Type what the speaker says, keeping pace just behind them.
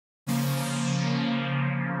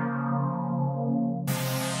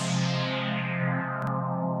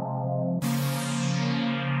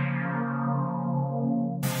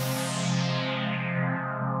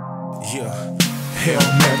Yeah. Hail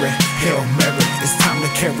Mary, it's time to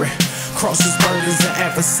carry crosses, burdens, and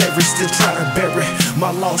adversaries still try to bury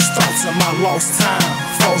my lost thoughts and my lost time.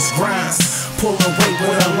 False grinds, pulling weight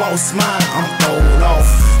with a lost mind. I'm thrown off.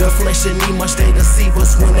 The flesh and need much, they deceive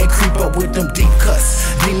us when they creep up with them deep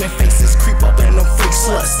cuts. Demon faces creep up in them fake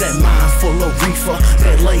sluts. That mind full of reefer,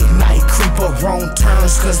 that late night creeper. Wrong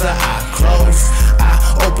turns cause the eye closed.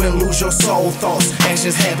 Open, lose your soul, thoughts,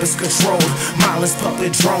 actions, habits controlled. Mindless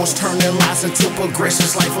puppet drones, turning lies into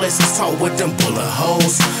progressions. Life lessons taught with them bullet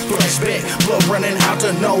holes. Flashback, blood running out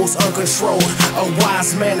the nose, uncontrolled. A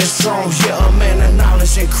wise man is strong, yeah, a man of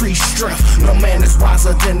knowledge, increased strength. No man is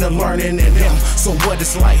wiser than the learning in them. So what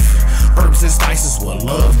is life? Herbs and spices with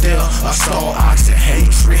love there. A star, oxygen,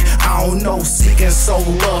 hatred. I don't know, seeking soul,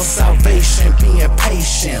 love, salvation, being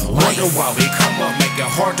patient. Wonder why we come up, make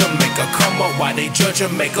it hard to make a come up. Why they judge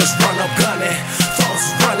and make us run up gunning.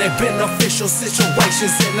 Thoughts running, beneficial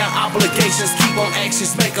situations and their obligations. Keep on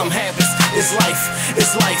actions, make them habits. It's life,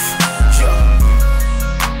 yeah.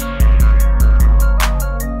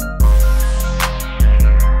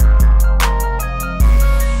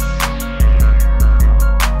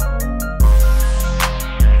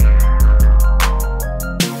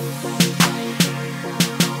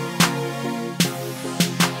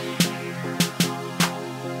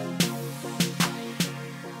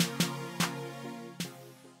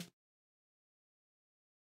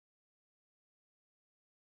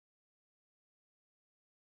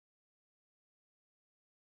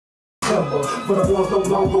 But the ones no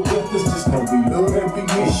longer with us just know we love and we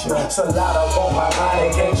miss you. It's a lot up on my mind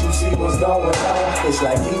and can't you see what's going on? It's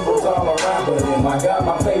like evil's all around, but in my God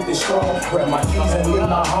my faith is strong. Grab my keys and leave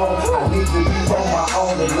my home. I need to be on my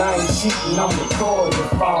own and I ain't cheating on the car. The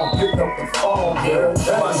phone, pick up the phone,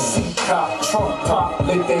 yeah. My seat cop, trunk pop,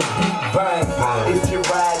 let that beat bang. If you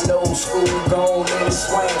ride old school, go on in the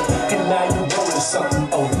swing. And now you rolling something,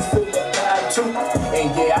 oh you feel that vibe too? And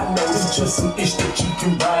yeah, I know it's just some ish that you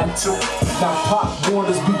can ride to. Now pop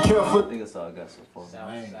warners, be careful. I think that's all I got so far.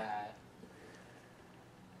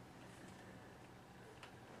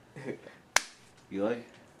 You like it?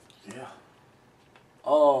 Yeah.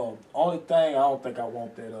 Only thing, I don't think I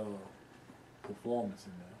want that performance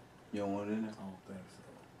in there. You don't want it in there? I don't think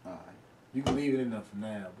so. Alright. You can leave it in there for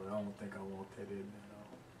now, but I don't think I want that in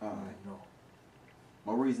there. Alright. No.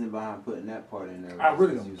 My reasoning behind putting that part in there. I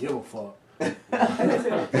really don't give a fuck. I don't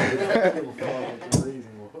give a fuck what the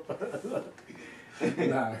reason was.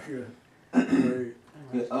 Nah, good.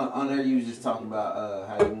 Yeah, on there you was just talking about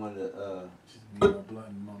how you wanted to just be my blunt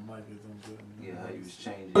and my mic is unbuttoned. yeah, how you was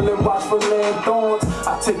changing. Watch for land thorns.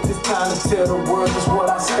 I take this time to tell the world just what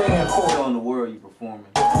I stand for. Where in the world you performing?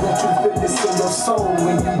 Want you feel this in your soul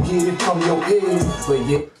when you get it from your head. But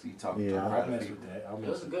yeah, So you talking Yeah. about I mess with that. It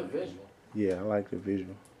was a good visual. Yeah, I like the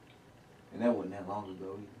visual. and that wasn't that long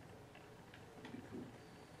ago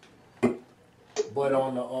either. but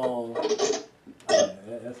on the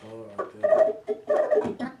that's hard right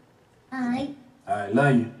there. Hi. Alright,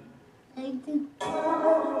 love you. I do.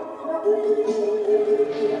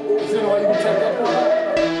 Is there no way you can take that part out?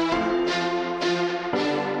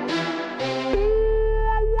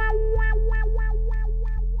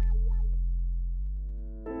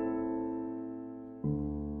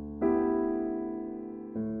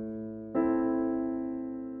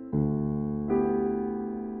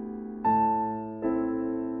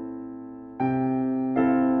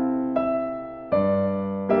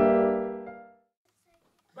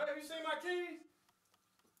 You see my keys?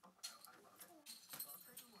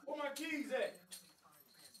 Where my keys at?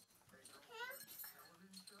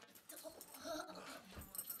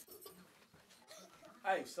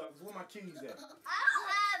 Hey, suckers, where my keys at? I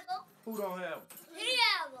don't have them. Who don't have them? He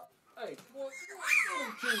have them. Hey, boy, give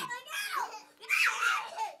them keys.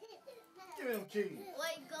 Give me them keys. Where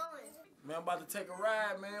you going? Man, I'm about to take a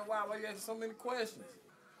ride, man. Why you asking so many questions?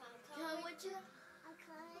 Come with you?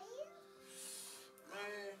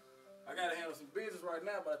 Man, I gotta handle some business right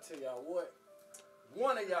now, but I tell y'all what,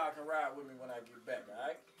 one of y'all can ride with me when I get back,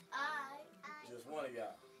 alright? Alright. Just one of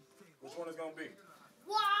y'all. Which one is gonna be?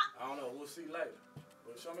 What? I don't know, we'll see later.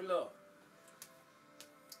 But show me love.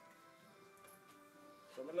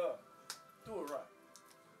 Show me love. Do it right.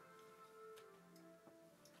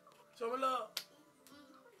 Show me love.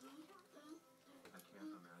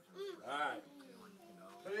 Alright.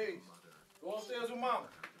 Please. Go upstairs with mama.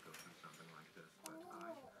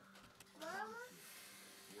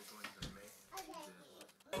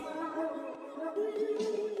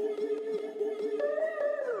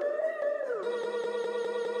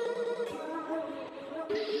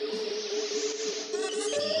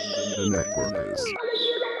 The network is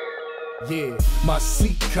Yeah, my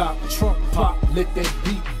seat cock, trunk pop, let that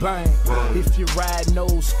beat bang. If you riding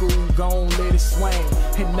old school, gon' let it swing.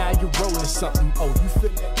 And now you rolling something, oh, you feel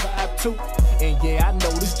that vibe too? And yeah, I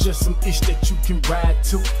know this just some ish that you can ride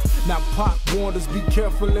to. Now pop wonders, be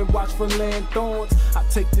careful and watch for land thorns. I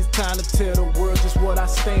take this time to tell the world just what I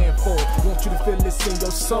stand for. Want you to feel this in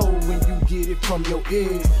your soul when you get it from your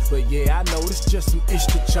ears. But yeah, I know this just some ish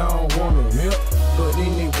that y'all don't wanna hear. But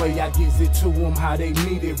anyway, I gives it to them how they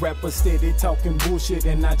need it. Rappers steady talking bullshit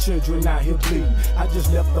and our children out here bleeding. I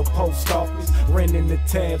just left the post office, ran into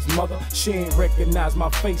Thapf's mother. She ain't recognize my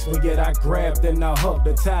face, but yet I grabbed and I hugged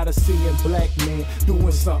her. Tired of seeing black men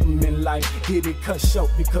doing something in life, get it cut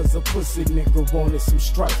short because a pussy nigga wanted some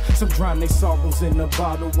stripes. Some drown their sorrows in a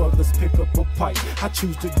bottle, others pick up a pipe. I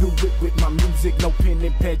choose to do it with my music, no pen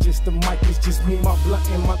and pad, just the mic. It's just me, my blunt,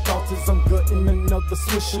 and my thoughts as I'm gutting another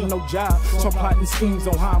swisher, no job. So I'm plotting schemes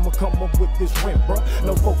on how I'ma come up with this rent, bruh.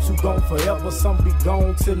 No folks who gone forever, some be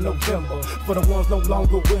gone till November. For the ones no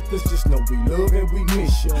longer with us, just know we love and we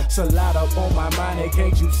miss you. So lot up on my mind, and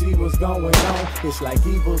can't you see what's going on? It's like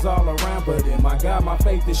evil's all around, but in my God, my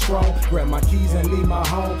faith is strong. Grab my keys and leave my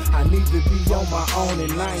home. I need to be on my own,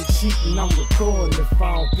 and I ain't cheating. I'm recording the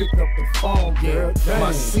phone, pick up the phone, girl.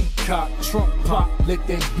 My seat cock, trunk pop, let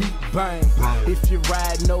that beat bang. If you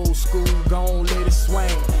riding old school, gon' let it swing.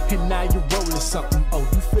 And now you rolling something, oh,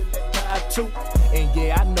 you feel that vibe too? And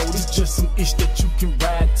yeah, I know this just some ish that you can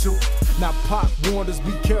ride to. Now pop wonders,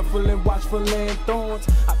 be careful and watch for land thorns.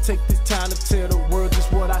 I take this time to tell the world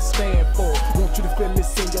just what I stand for. Want you to feel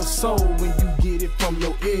this in your soul when you get it from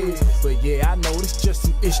your ears. But yeah, I know this just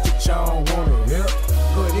some ish that y'all don't wanna hear.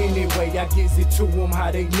 But anyway, I gives it to them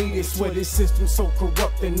how they need it. Swear this system's so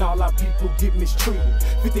corrupt and all our people get mistreated.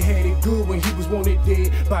 50 had it good when he was wanted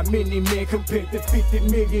dead by many men compared to 50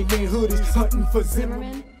 million in hoodies hunting for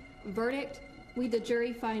Zimmerman. Verdict: we the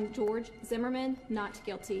jury find George Zimmerman not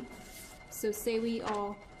guilty. So say we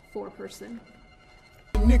all four-person.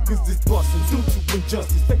 Niggas is bustin' due to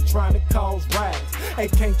injustice, they trying to cause riots. Hey,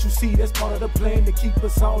 can't you see that's part of the plan to keep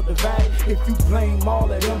us all divided? If you blame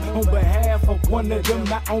all of them on behalf of one of them,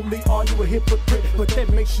 not only are you a hypocrite, but that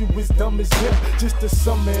makes you as dumb as him. Just to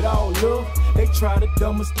sum it all up, they try to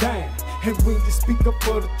dumb us down. And when you speak up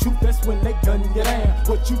for the truth, that's when they gun you down.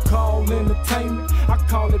 What you call entertainment, I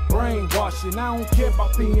call it brainwashing. I don't care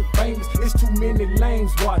about being famous, it's too many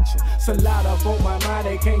lames watching. So lot up on my mind,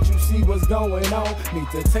 hey, can't you see what's going on?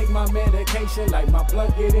 Need to take my medication like my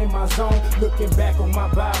blood get in my zone. Looking back on my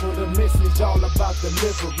Bible, the message all about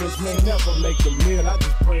deliverance. May never make a meal, I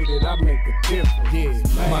just pray that I make a difference.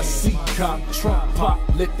 Yeah, man. My seat cock, trunk pop,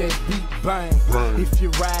 let that beat bang. If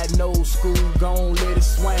you riding old school, gon' let it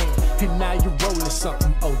swing. And now you rolling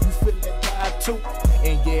something, oh, you feel that vibe too?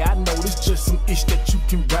 And yeah, I know this just some ish that you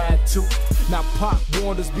can ride to. Now pop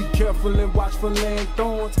wonders, be careful and watch for land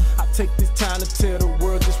thorns. I take this time to tell the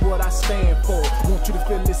world just what I stand for. Want you to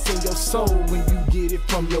feel this in your soul when you get it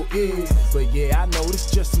from your ears. But yeah, I know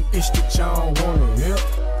this just some ish that y'all don't wanna hear.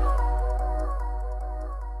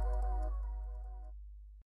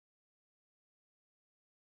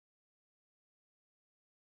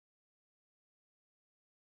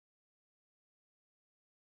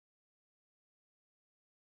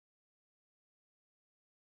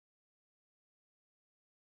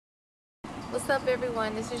 What's up,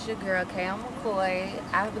 everyone? This is your girl Kay McCoy.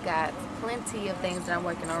 I've got plenty of things that I'm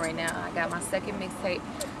working on right now. I got my second mixtape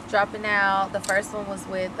dropping out. The first one was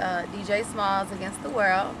with DJ Smalls, Against the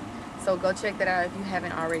World, so go check that out if you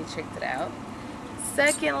haven't already checked it out.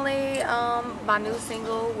 Secondly, my new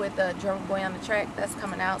single with Drummer Boy on the track, that's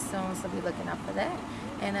coming out soon, so be looking out for that.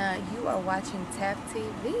 And you are watching TAHPF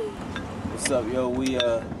TV. What's up, yo?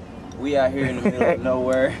 We out here in the middle of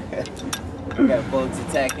nowhere. We got folks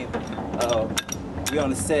attacking. We on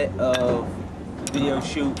the set of a video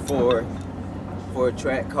shoot for a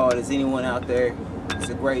track called "Is Anyone Out There?" It's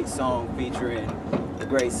a great song featuring a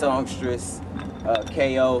great songstress,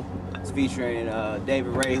 KO. It's featuring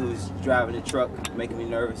David Ray, who's driving the truck, making me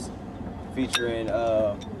nervous. Featuring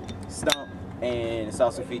Stomp, and it's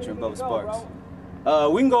also featuring bubba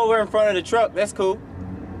sparxxx. We can go over in front of the truck. That's cool.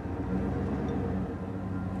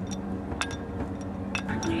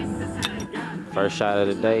 First shot of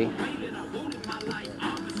the day.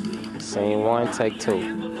 Scene one, take two.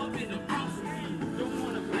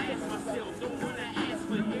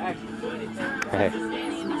 Hey.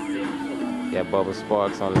 Yeah, bubba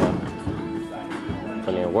sparxxx on there.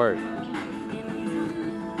 Putting in work.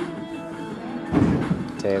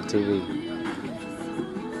 TAHPF TV.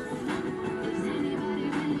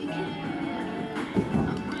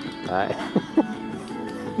 Alright.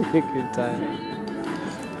 Good time.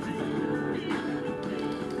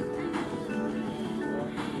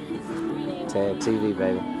 TAHPF TV,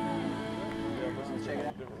 baby.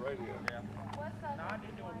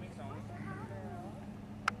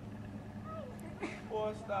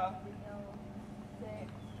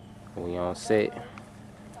 We on set.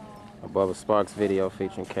 A Bubba Sparxxx video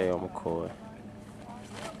featuring K.O. McCoy.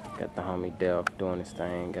 Got the homie Thapf doing his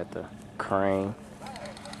thing. Got the crane.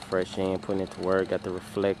 Fresh in, putting it to work. Got the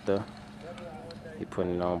reflector. He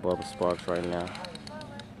putting it on Bubba Sparxxx right now.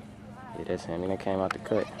 Yeah, that's him. He done came out the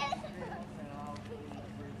cut.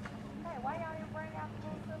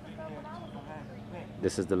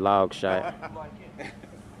 This is the log shot.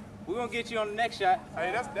 We're gonna get you on the next shot.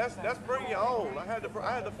 Hey, that's bring your own. I had to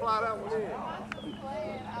fly that one in.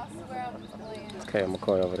 It's K.O.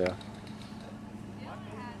 McCoy over there.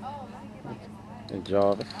 And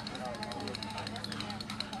Jarvis.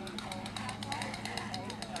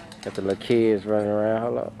 Got the little kids running around.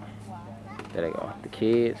 Hold up. There they go. The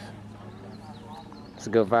kids. It's a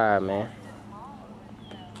good vibe, man.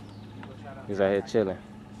 He's out here chilling.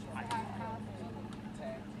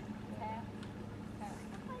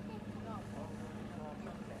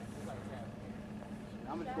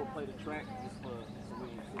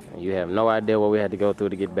 You have no idea what we had to go through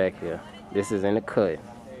to get back here. This is in the cut.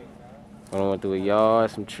 We went through a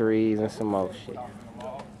yard, some trees, and some more shit.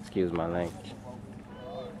 Excuse my language.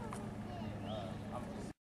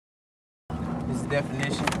 This is the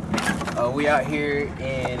definition. We out here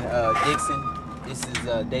in Dixon. This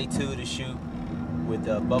is day 2 of the shoot with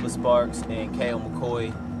Bubba Sparxxx and K.O.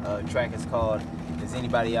 McCoy. Track is called Is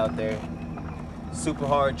Anybody Out There? Super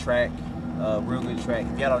hard track, real good track.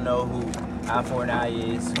 If y'all don't know who I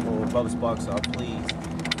is or Bubba Sparxxx are, please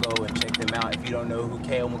go and check them out. If you don't know who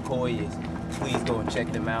K.O. McCoy is, please go and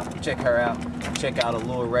check them out. Check her out. Check out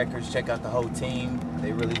Allure Records. Check out the whole team.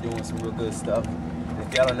 They really doing some real good stuff. And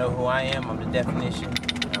if y'all don't know who I am, I'm the definition.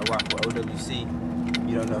 I rock with OWC.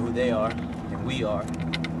 You don't know who they are, and we are.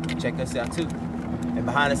 Check us out too. And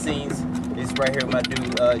behind the scenes, this is right here with my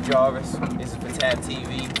dude Jarvis. This is for TAHPF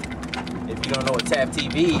TV. If you don't know what TAHPF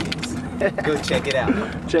TV is, go check it out.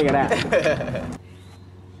 Check it out. She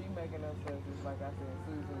making us just like I said,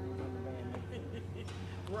 Susan was in the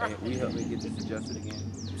band. Hey, we help me get this adjusted again.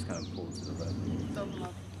 Just kind of pull it to the left. So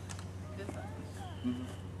this side. Mm-hmm.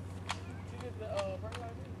 She did the brake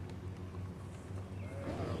light.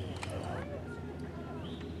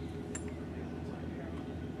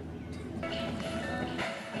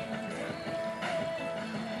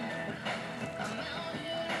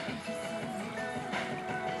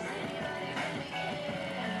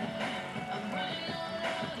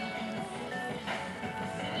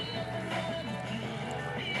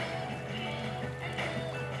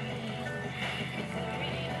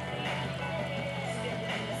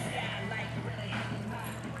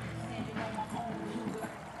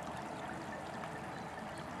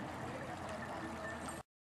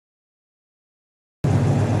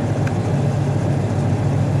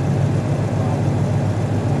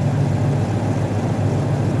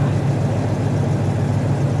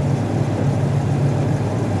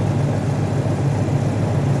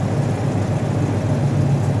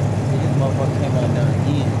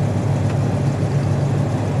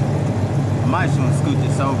 I might just want to scoot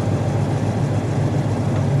this over.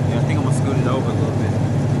 Yeah, I think I'm gonna scoot it over a little bit.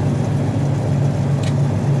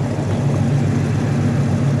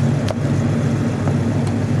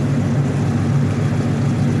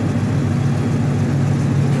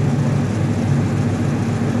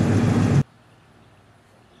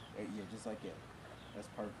 Yeah, just like that. That's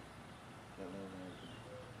perfect. That level and everything.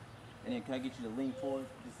 And then can I get you to lean forward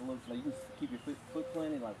just a little, like you can keep your foot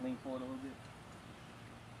planted, like lean forward a little bit.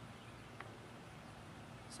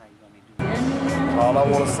 All I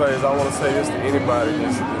want to say is I want to say this to anybody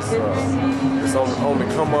that's on the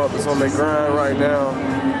come up, that's on their grind right now.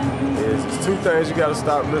 Is it's 2 things you got to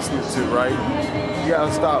stop listening to, right? You got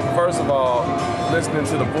to stop, first of all, listening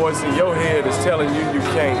to the voice in your head that's telling you you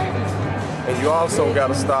can't. And you also got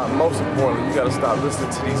to stop, most importantly, you got to stop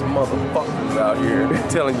listening to these motherfuckers out here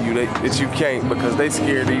telling you that you can't because they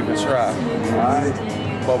scared to even try. Alright?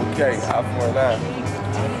 Bubba K, I-49.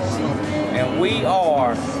 And we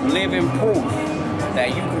are living proof that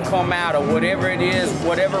you can come out of whatever it is,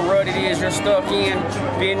 whatever rut it is you're stuck in,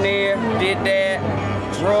 been there, did that,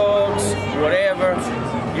 drugs, whatever,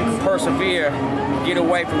 you can persevere, get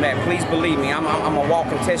away from that. Please believe me, I'm a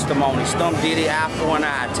walking testimony. Stomp, Diddy,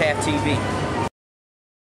 I-49, TAHPF TV.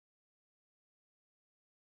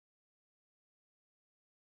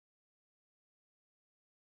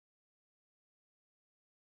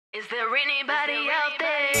 Is there anybody out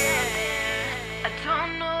there? I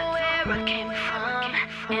don't know where I came from,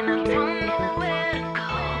 and I don't know where to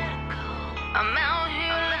go. I'm out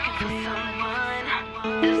here looking for someone.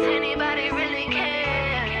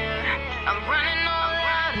 I'm running all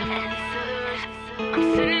out of answers.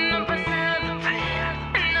 I'm sending up another prayer,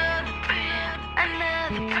 another prayer,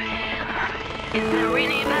 another prayer. Is there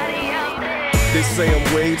anybody out there? They say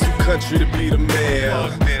I'm way too country to be the mayor,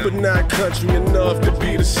 but not country enough to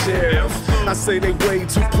be the sheriff. I say they way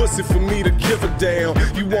too pussy for me to give a damn.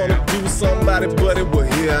 You wanna do something about it, buddy? Well,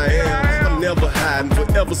 here I am. I'm never hiding,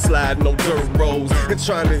 forever sliding on dirt roads and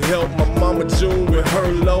trying to help my mama June with her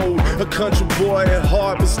load. A country boy at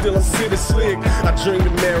heart, but still I'm city slick. I dreamed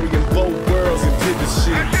of marrying both worlds and did the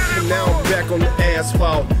shit. And now I'm back on the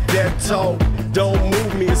asphalt. That talk don't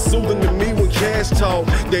move me. It's soothing to me when cash talk.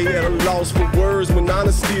 They at a loss for words when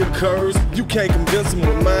honesty occurs. You can't convince them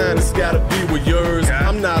with mine, it's gotta be with yours.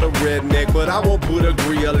 I'm not a redneck, but I won't put a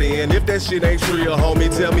grill in. If that shit ain't real, homie,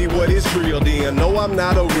 tell me what is real then. No, I'm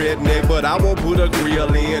not a redneck, but I won't put a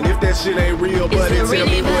grill in. If that shit ain't real, buddy, tell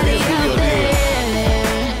me what is real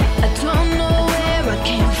then. I don't know where I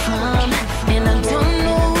came from, and I don't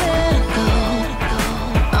know where to go.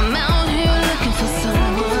 I'm out here looking for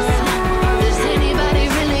someone. Does anybody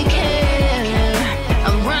really care?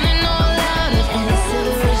 I'm running all out of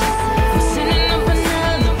answers. I'm sending up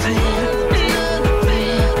another prayer, another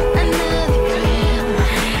prayer, another prayer.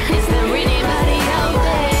 Is there anybody out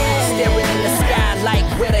there? Staring in the sky like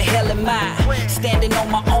where the hell am I? Standing on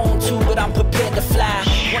my own too, but I'm prepared to fly.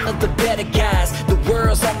 One of the better guys, the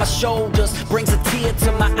world's on my shoulders, brings a tear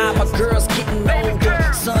to my eye. My girl's getting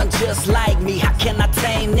older, son just like me, how can I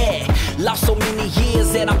tame that? Lost so many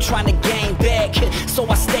years that I'm trying to gain back. So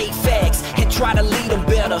I state facts and try to lead them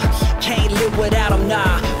better. Can't live without them,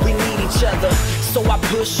 nah, we need each other. So I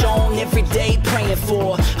push on every day praying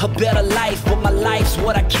for a better life, but my life's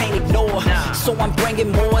what I can't ignore. So I'm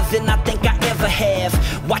bringing more than I think I ever have.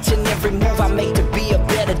 Watching every move I make to be a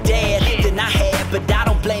better dad than I had, but I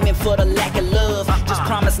don't blame him for the lack of love. Just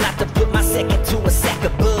promise not to put my second to a sack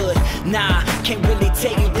of bud. Nah, can't really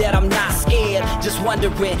tell you that I'm not scared. Just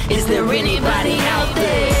wondering, is there anybody out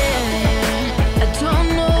there? I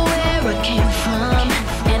don't know where I came from,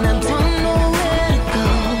 and I don't know where to go.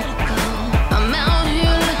 I'm out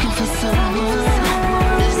here looking for someone.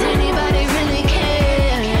 Does anybody really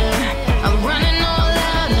care? I'm running all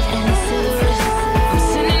out of answers. I'm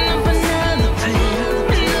sending up another prayer,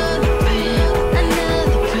 another prayer,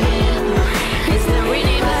 another prayer. Is there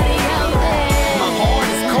anybody out there? My heart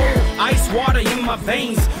is cold, ice water in my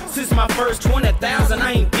veins. Since my first 20,000,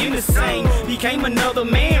 I ain't been the same. Became another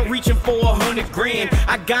man, reaching for 100 grand.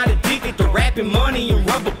 I got addicted to rapping, money and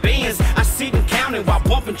rubber bands. I sit and count it while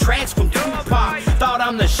bumping tracks from Tupac. Thought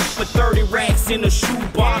I'm the shit for 30 racks in a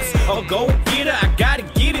shoebox. A go-getter, I gotta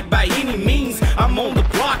get it by any means. I'm on the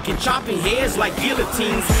block and chopping heads like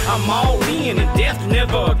guillotines. I'm all in and death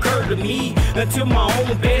never occurred to me until my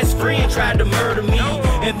own best friend tried to murder me.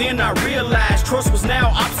 And then I realized trust was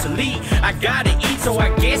now obsolete. I gotta eat, so I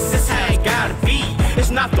guess that's how it gotta be. It's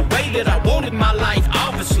not the way that I wanted my life,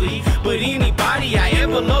 obviously, but anybody I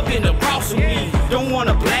ever loved in the cross of me. Don't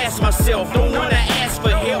wanna blast myself, don't wanna ask for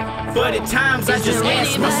help, but at times I just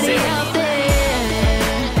ask myself. Out there?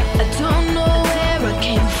 I don't know where I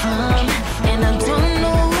came from, and I don't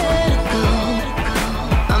know where to go.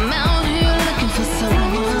 I'm out here looking for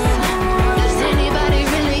someone. Does anybody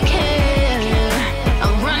really care?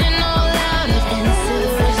 I'm running all out of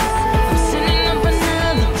answers. I'm sending up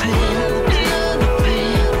another prayer, another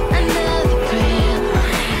prayer, another prayer.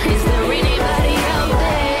 Is there anybody out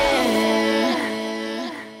there?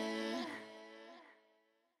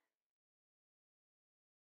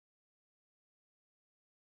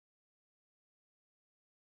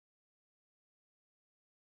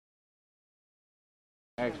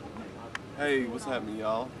 Hey, what's happening,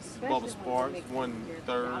 y'all? This is Bubba Sparxxx,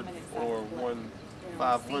 1/3 or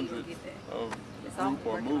 1/500 of group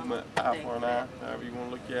or movement, eye for an eye, however you want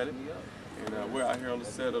to look at it. And we're out here on the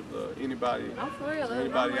set of the Anybody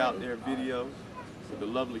Out There video with the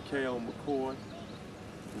lovely K.O. McCoy.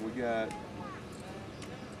 And we got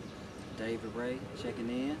David Ray checking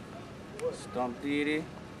in. Stomp Diddy.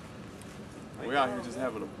 We're out here just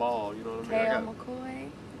having a ball, you know what I mean? McCoy.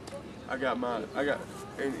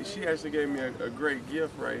 And she actually gave me a great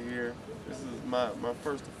gift right here. This is my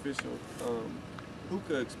first official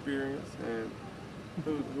hookah experience, and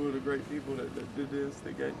who are the great people that did this?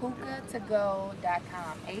 They gave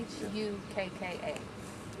Hookahtogo.com, HUKKA.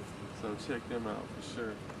 So check them out for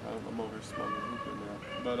sure. I'm over here smoking hookah now.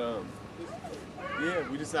 But yeah,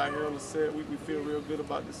 we just out here on the set. We feel real good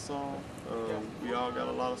about this song. We all got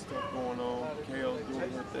a lot of stuff going on. Kale's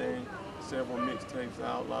doing her thing. Several mixtapes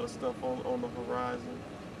out, a lot of stuff on the horizon.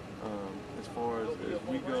 As far as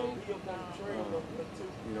we go,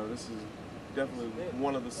 you know, this is definitely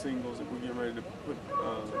one of the singles that we're getting ready to put,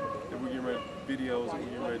 videos that we're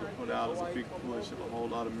getting ready to put out is a big push of a whole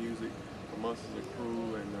lot of music from us as a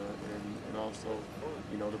crew, and also,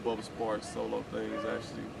 you know, the Bubba Sparxxx solo thing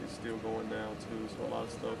is still going down too. So a lot of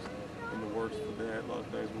stuff's in the works for that. A lot of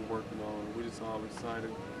things we're working on. We're just all excited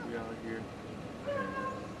to be out here, and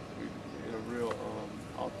in a real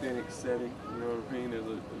authentic setting. You know what I mean?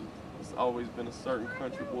 There's always been a certain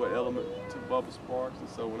country boy element to Bubba Sparxxx, and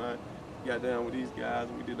so when I got down with these guys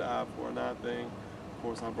and we did the I for an I thing, of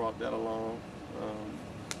course I brought that along.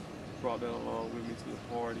 With me to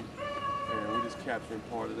the party, and we're just capturing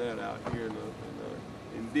part of that out here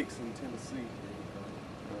in Dixon, Tennessee,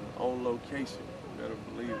 on location. You better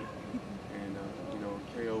believe it. And you know,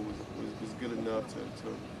 KO was good enough to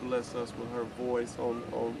bless us with her voice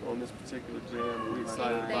on this particular jam. We're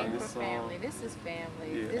excited about this song. Family. This is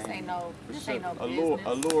family. Yeah. This ain't no business.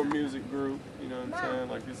 Allure music group. You know what I'm saying?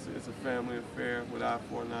 Like it's a family affair with I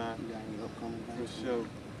for an I. For sure.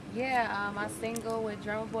 Yeah, my single with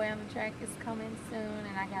Drummer Boy on the track is coming soon,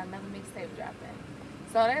 and I got another mixtape dropping.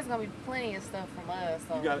 So there's gonna be plenty of stuff from us.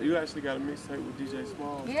 So. You actually got a mixtape with DJ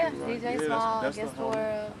Small. Yeah, too, right? DJ Small, Guess the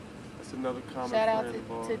World. That's another common Shout out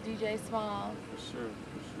friend to DJ Small. For sure.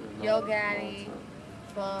 Yo Gotti,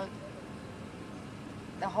 Bug,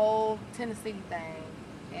 the whole Tennessee thing,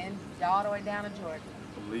 and all the way down to Georgia.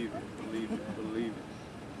 Believe it.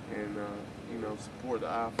 And you know, support the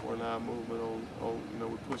I for an I movement on you know,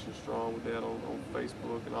 we're pushing strong with that on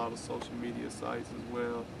Facebook and all the social media sites as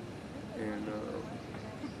well. And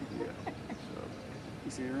yeah, so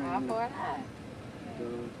you see her I for an I.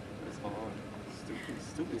 It's hard.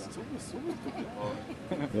 Stupid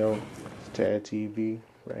hard. Yo, it's TAHPF TV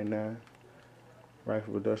right now.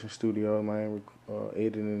 Rifle Production Studio, man,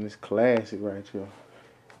 editing this classic right here.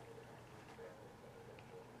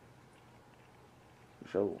 For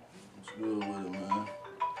sure. What's good with it, man?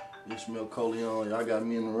 It's mccoy. Y'all got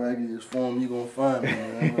me in the raggediest form you gonna find me,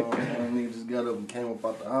 man. You know what I'm saying? Nigga just got up and came up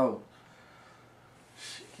out the house.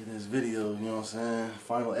 Shit, get this video, you know what I'm saying?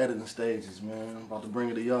 Final editing stages, man. I'm about to bring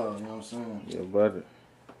it to y'all, you know what I'm saying? Yeah, brother.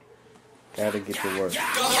 Gotta get to work. The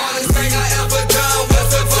hardest thing I ever done was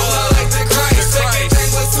to do it like the Christ. Second thing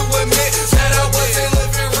was to admit that I wasn't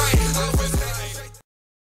living right.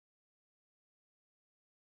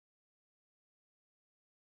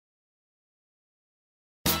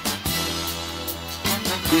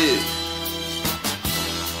 Yeah.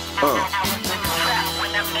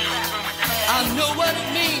 I know what it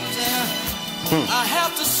means. I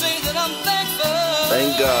have to say that I'm thankful.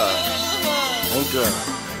 Thank God. Thank God.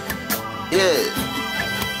 Yeah.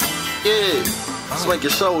 Just make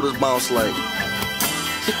your shoulders bounce like.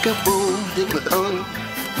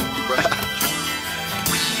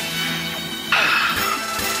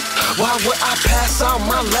 Why would I pass on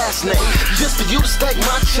my last name? Just for you to stack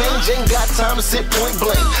my change. Ain't got time to sit point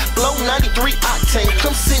blank. Blow 93 octane.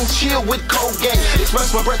 Come sit and chill with cold gang. Express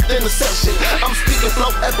my breath in the session. I'm speaking flow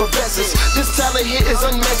effervescence. This talent here is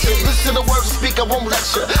unmentioned. Listen to the words I speak, I won't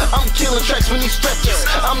lecture. I'm killing tracks when he stretches.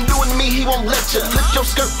 I'm doing me, he won't lecture. Lift your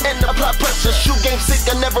skirt and apply pressure. Shoe game sick,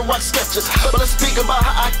 I never rock sketches. But let's speak about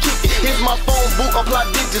how I kick it. Here's my phone boot, apply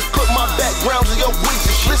digits. Put my background to your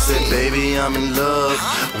widgets. Listen, baby, I'm in love.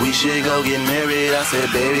 We should go get married. I said,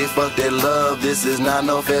 baby, fuck that love. This is not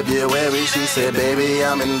no February. She said, baby,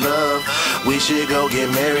 I'm in love. We should go get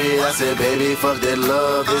married. I said, baby, fuck that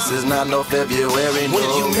love. This is not no February. No. When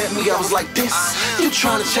you met me, I was like this. You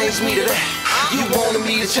trying to change me to that? You wanted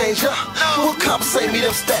me to change up? Well, compensate me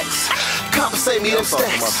them stacks. Compensate me them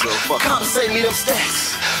stacks. Compensate me them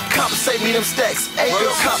stacks. Compensate me them stacks. Hey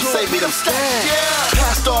girl, compensate me them stacks.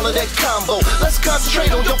 Past all of that combo, let's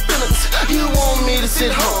concentrate on your feelings. You want me to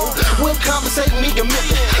sit home? Well, compensate me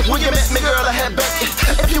commitment. When you met me, girl, I had back.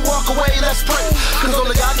 If you walk away, let's pray. Cause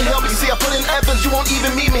only God can help you. See, I put in efforts, you won't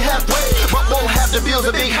even meet me halfway. But won't have to build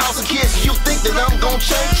a big house and kids. You think that I'm gon'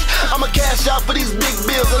 change? I'ma cash out for these big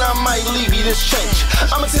bills and I might leave you this change.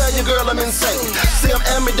 I'ma tell you, girl, I'm insane. See, I'm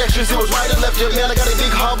ambidextrous, it was right and left. Man, I got a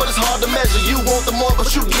big heart, but it's hard to measure. You want the more,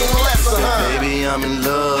 but you getting less, Baby, I'm in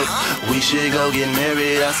love. We should go get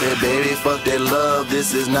married. I said, baby, fuck that love.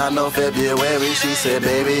 This is not no February. She said,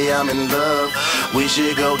 baby, I'm in love. We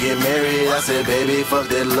should go get married. I said, baby, fuck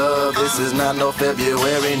that love. This is not no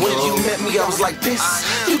February. No. When you met me, I was like this.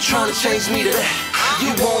 You trying to change me to that?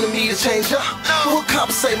 You wanted me to change up? Well,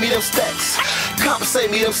 compensate me them stacks.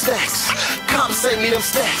 Compensate me them stacks. Compensate me them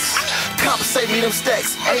stacks. Compensate me them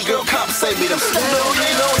stacks. Hey girl, compensate me them stacks. No,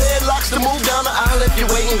 ain't no headlocks to move down the aisle and If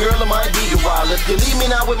you're waiting, girl, it might be a while. If you leave me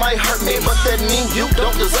now, it might hurt me, but that mean you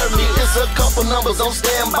don't deserve me. It's a couple numbers on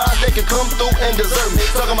standby that can come through and desert me.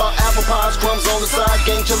 Talking about apple pies, crumbs on the side,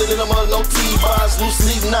 gang chillin' in the mud, no T-bars, loose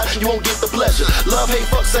leaf knot, you won't get the pleasure. Love, hate,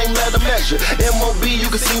 fuck, same ladder measure. MOB, you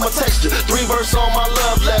can see my texture. 3 verse on my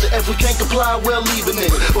love letter. If we can't comply, well, leave a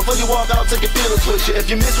nigga. Before you walk out, take your feelings with you. If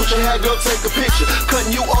you miss what you had, girl, take a picture.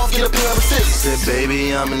 Cutting you off, get a pair of scissors. Said,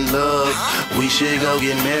 baby, I'm in love. We should go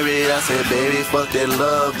get married. I said, baby, fuck that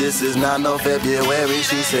love. This is not no February.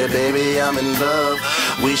 She said, baby, I'm in love.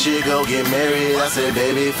 We should go get married. I said,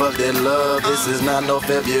 baby, fuck that love. This is not no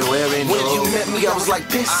February. No. When you met me, I was like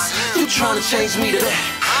this. You trying to change me to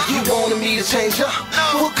that? You wanted me to change up?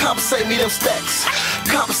 Well, compensate me them stacks.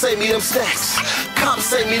 Compensate me them stacks.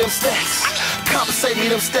 Compensate me them stacks. Compensate me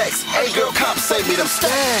them stacks. Hey girl, compensate me them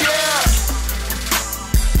stacks. Yeah.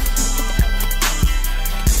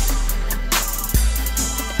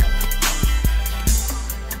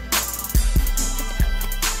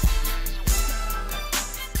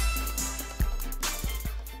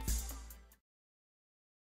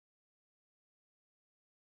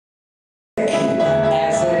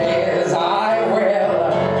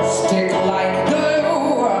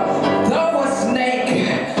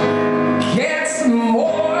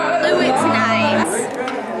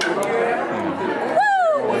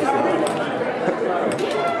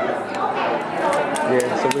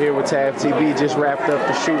 TAHPF TV just wrapped up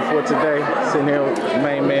the shoot for today. Sitting here with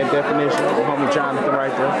main man Definition, homie Jonathan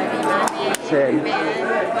right there.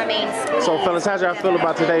 So fellas, how'd y'all feel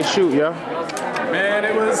about today's shoot, yo? Man,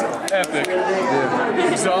 it was epic.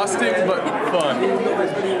 Yeah. Exhausting, but fun.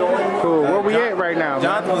 Cool. Where we at right now?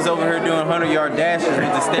 Jonathan was over here doing 100-yard dashes with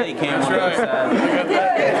the steady cam on the outside.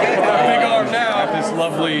 Big arm now at this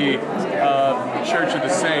lovely Church of the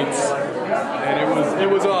Saints, and it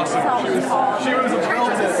was awesome. She was a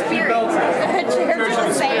belted. Church of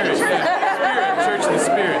the Spirit. Yeah. Church of the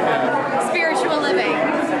Spirit. Yeah. Spiritual living.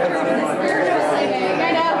 Spiritual living.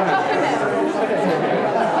 I know.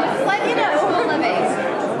 Just let you know, spiritual living.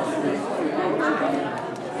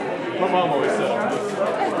 My mom always said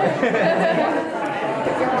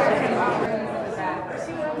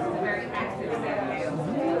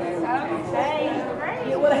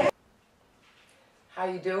How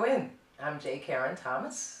you doing? I'm J. Karen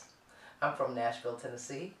Thomas. I'm from Nashville,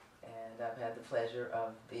 Tennessee, and I've had the pleasure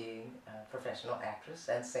of being a professional actress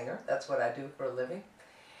and singer. That's what I do for a living.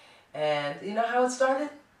 And you know how it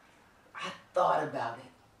started? I thought about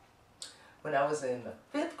it. When I was in the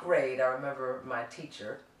 5th grade, I remember my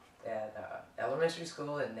teacher at elementary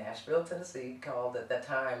school in Nashville, Tennessee, called at that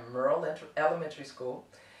time Merle Elementary School,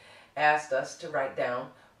 asked us to write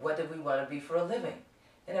down what did we want to be for a living.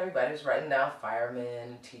 And everybody was writing down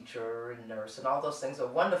fireman, teacher, and nurse, and all those things are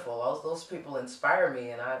wonderful. All those people inspire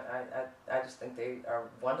me, and I just think they are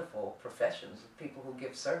wonderful professions, people who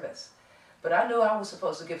give service. But I knew I was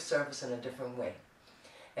supposed to give service in a different way.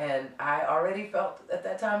 And I already felt at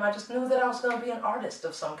that time, I just knew that I was going to be an artist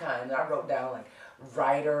of some kind. I wrote down like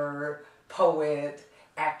writer, poet,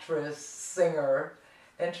 actress, singer,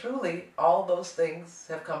 and truly all those things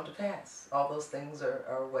have come to pass. All those things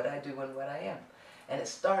are what I do and what I am. And it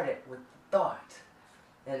started with thought,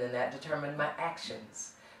 and then that determined my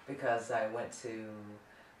actions, because I went to,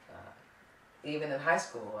 even in high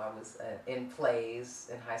school, I was in plays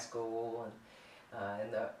in high school, and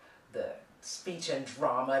in the speech and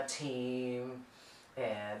drama team,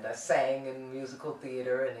 and I sang in musical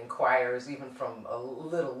theater and in choirs, even from a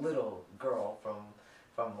little girl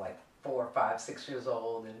from like 4, 5, 6 years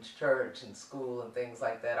old, in church and school and things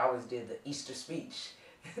like that. I always did the Easter speech,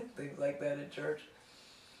 things like that in church.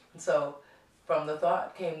 And so from the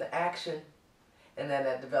thought came the action, and then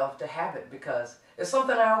that developed a habit, because it's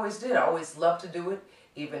something I always did. I always loved to do it,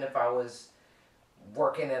 even if I was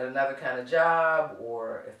working at another kind of job,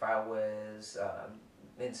 or if I was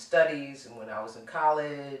in studies, and when I was in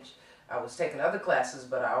college, I was taking other classes,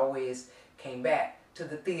 but I always came back to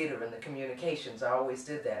the theater and the communications. I always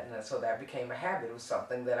did that, and so that became a habit. It was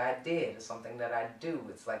something that I did. It's something that I do.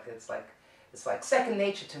 It's like second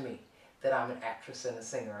nature to me that I'm an actress and a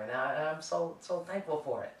singer, and I'm so thankful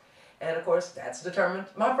for it. And of course, that's determined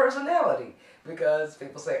my personality, because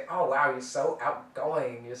people say, oh wow, you're so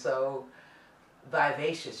outgoing, you're so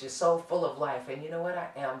vivacious, you're so full of life. And you know what?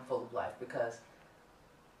 I am full of life, because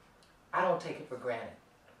I don't take it for granted.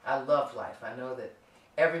 I love life. I know that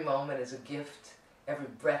every moment is a gift, every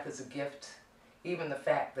breath is a gift. Even the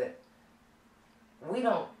fact that we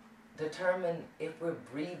don't determine if we're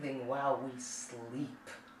breathing while we sleep.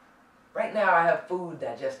 Right now I have food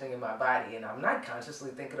digesting in my body, and I'm not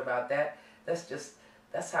consciously thinking about that.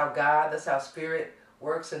 That's how God, that's how Spirit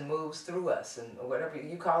works and moves through us, and whatever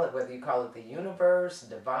you call it, whether you call it the universe,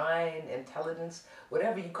 divine, intelligence,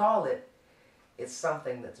 whatever you call it, it's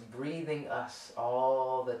something that's breathing us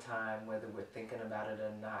all the time, whether we're thinking about it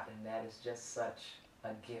or not, and that is just such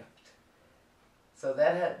a gift. So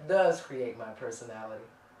that does create my personality,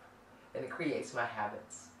 and it creates my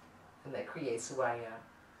habits, and that creates who I am,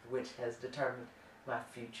 which has determined my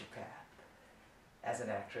future path as an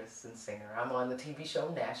actress and singer. I'm on the TV show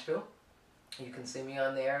Nashville. You can see me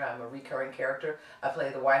on there. I'm a recurring character. I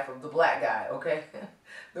play the wife of the black guy, okay?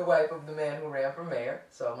 The wife of the man who ran for mayor.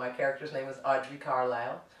 So my character's name is Audrey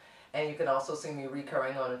Carlisle. And you can also see me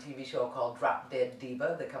recurring on a TV show called Drop Dead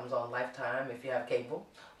Diva that comes on Lifetime if you have cable.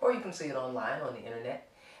 Or you can see it online on the internet.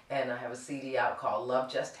 And I have a CD out called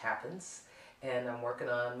Love Just Happens. And I'm working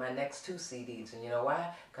on my next 2 CDs. And you know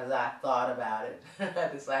why? Because I thought about it. I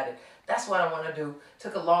decided that's what I want to do.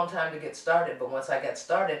 Took a long time to get started, but once I got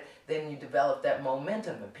started, then you develop that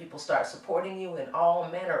momentum and people start supporting you, and all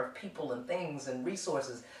manner of people and things and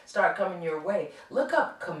resources start coming your way. Look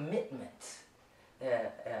up commitment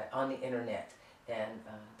on the internet. And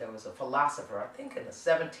there was a philosopher, I think in the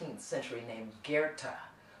 17th century, named Goethe,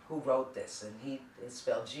 who wrote this. And he is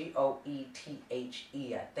spelled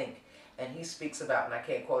G-O-E-T-H-E, I think. And he speaks about, and I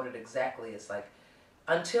can't quote it exactly, it's like,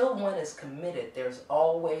 until one is committed, there's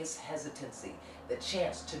always hesitancy, the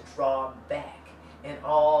chance to draw back in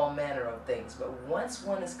all manner of things. But once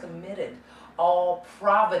one is committed, all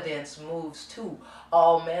providence moves to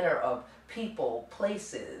all manner of people,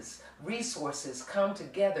 places, resources come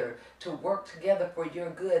together to work together for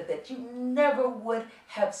your good that you never would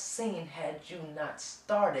have seen had you not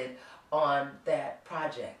started on that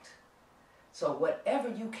project. So whatever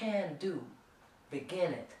you can do,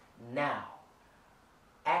 begin it now.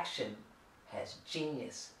 Action has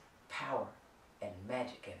genius, power, and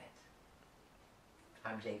magic in it.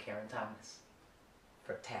 I'm J. Karen Thomas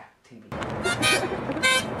for TAHPF TV.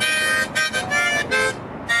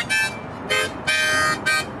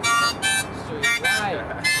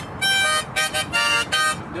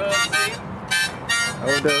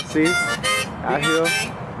 OWC out here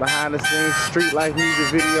behind the scenes street life music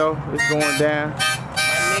video is going down. My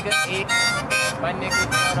nigga X, my nigga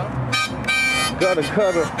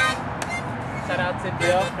Cutter. Shout out to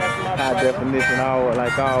Ville, that's my High brother. definition,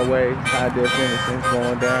 like always. High definition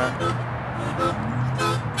going down.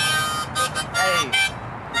 Hey,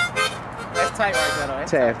 that's tight right there though.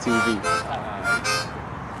 TAHPF TV.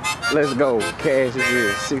 Let's go. Cash is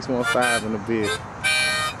real. 615 in the bid.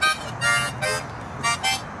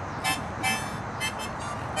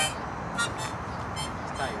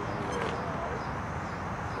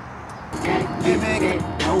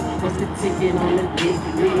 What's the ticket on the dick?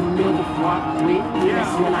 Little nigga walk quick.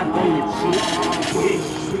 That's when I go to cheat.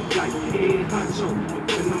 Street like head honcho.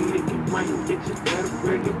 When I make it right, get you better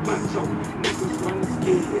bring it macho. Niggas run the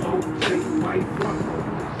skin, OJ, white fronto.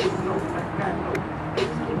 You know I got no.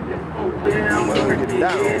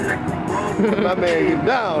 My man get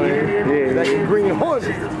down, man. Like the green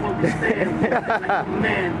horses.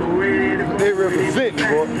 They represent,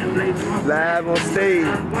 boy. Live on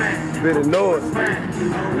stage. Bit of noise.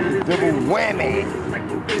 Double whammy.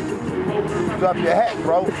 Drop your hat,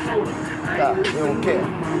 bro. Nah, you don't care.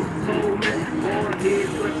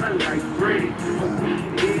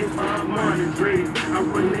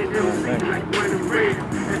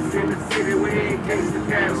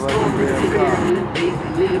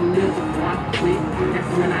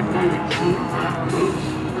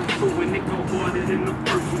 So when they go harder than the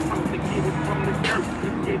first, I'm to get it from the dirt.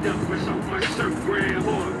 Get up, brush off my shirt, grab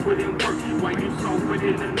hard, put in work. While you soft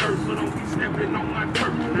in the nurse, so don't be stepping on my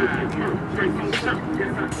turf. Nah, murk, drink on shirt,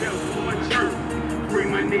 yes I fell for my church. Bring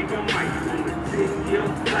my nigga Mike on a 10-year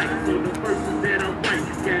flight. So the verses that I write,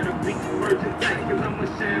 gotta be virgin tight, cause I'ma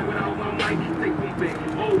shine with all my mic. Take me back,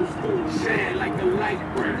 old school, shine like a light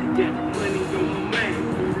burn. Yeah, money on my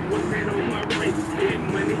mind, what's that on my wrist? Yeah,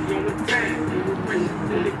 money on the time. Fresh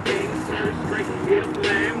to the game, serve straight, hit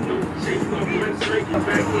lamb, no chase, no run straight,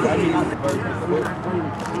 back in.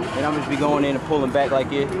 And I'm just be going in and pulling back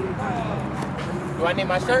like it. Do I need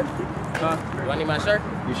my shirt? Huh? Do I need my shirt?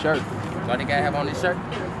 Your shirt. Do I think I have on this shirt?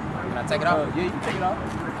 Can I take it off? Yeah, you can take it off.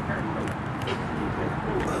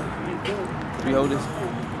 Can we hold this?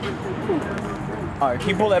 Alright, can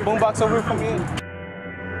you pull that boombox over from me?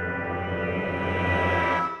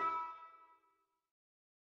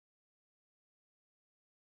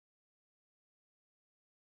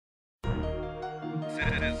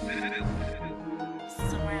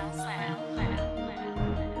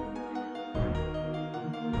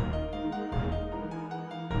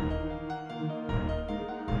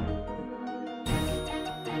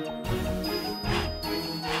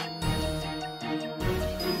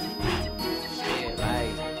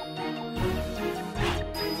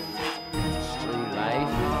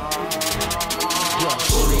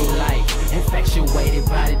 infatuated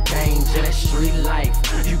by the danger, that street life.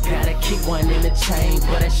 You gotta keep one in the chain,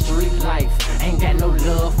 but that street life. Ain't got no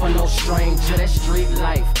love for no stranger, that street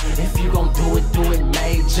life. If you gon' do it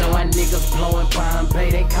major. My niggas blowing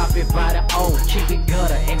Bombay, they copy by the O. Keep it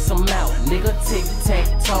gutter, X them out, nigga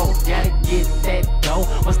tic-tac-toe. Gotta get that dough,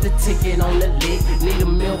 what's the ticket on the lick? Need a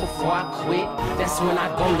meal before I quit, that's when I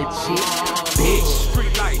go legit, bitch.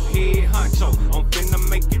 Street life, head honcho, I'm finna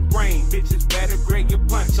make it rain. Bitches better grab your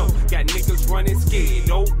poncho. Got niggas running scared,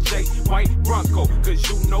 OJ, white Bronco. Cause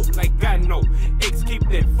you know like I know, X keep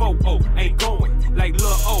that 4-0, ain't going like Lil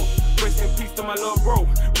O. Rest in peace to my little bro,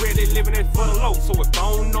 really living it for the low. So if I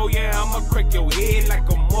don't know, yeah, I'ma crack your head like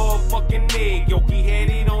a motherfucking egg. Yo, he had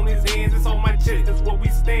it on his hands, it's on my chest, that's what we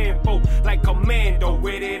stand for. Like commando,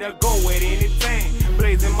 ready to go at any time.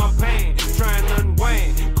 Blazing my pan, trying to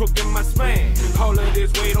unwind, cooking my span. All of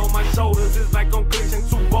this weight on my shoulders, it's like I'm clutching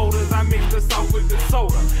two boulders. I mix the salt with the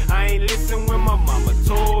soda. I ain't listen when my mama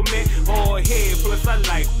told me. Hard head, plus I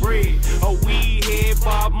like bread. A weed head,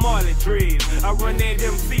 Bob Marley dreads. I run that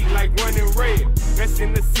MC like running red. That's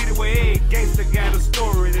in the city where every gangster got a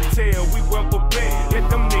story to tell. We well prepared, let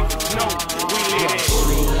them niggas know we live that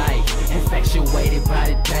street life. Infatuated by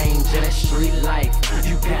the danger, that street life.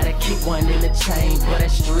 You gotta keep one in the chain, but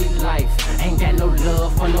that street life. Ain't got no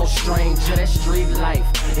love for no stranger, that street life.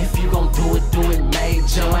 If you gon' do it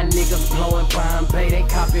major. My niggas blowing Bombay, they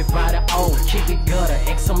copy by the O. Keep it gutter,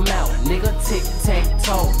 X them out, nigga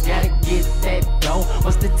tic-tac-toe. Gotta get that dough,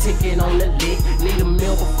 what's the ticket on the lick? Need a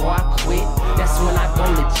meal before I quit, that's when I go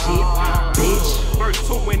legit, bitch. Verse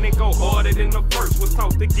 2 when it go harder than the first. Was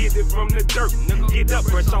taught to get it from the dirt. Get up,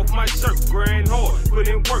 brush off my shirt, grind hard, put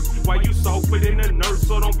in work. While you soft, put in a nurse,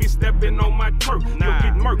 so don't be stepping on my turf. Nah.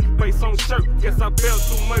 Get murked, face on shirt, guess I felt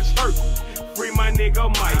too much hurt. Free my nigga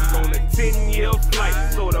Mike on a 10-year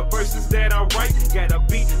flight. So the verses that I write gotta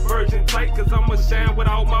be virgin tight, cause I'ma shine with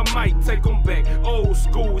all my might. Take them back, old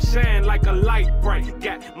school, shine like a light bright.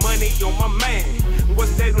 Got money on my man,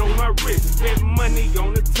 what's that on my wrist? Spend money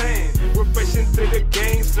on the tan. Refreshing to the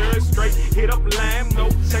game, serve straight. Hit up lime, no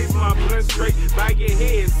chase, my blood straight. By your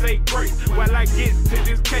head, say grace while I get to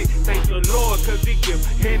this cake. Thank the Lord, cause he give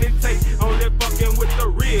hand and take. Only fucking with the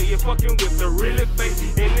real, you're fucking with the really fake.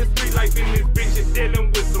 In this street life, in this bitch, you're dealing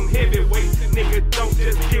with some heavyweights. Niggas don't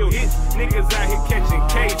just kill hits, niggas out here catching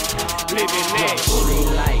cases, living that street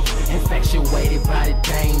life. Infatuated by the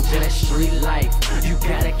danger, that street life. You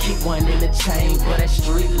gotta keep one in the chain, but that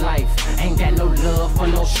street life. Ain't got no love for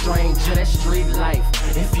no stranger, that street life.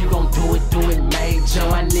 If you gon' do it major.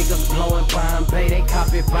 My niggas blowing Bombay, they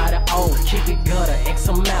copy by the O. Keep it gutter, X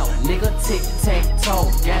them out, nigga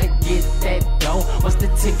tic-tac-toe. Gotta get that dough, what's the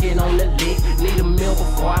ticket on the lick? Need a meal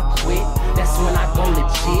before I quit, that's when I go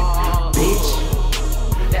legit, bitch.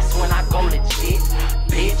 That's when I go legit,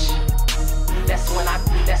 bitch. That's when I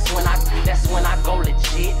go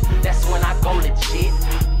legit. That's when I go legit,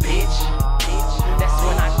 bitch. That's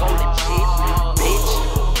when I go legit, bitch.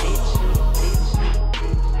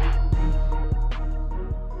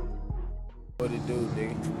 What it do,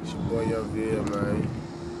 nigga? It's your boy Young Ville, man.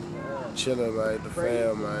 Chillin', man. The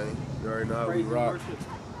fam, man. You already know how we rock.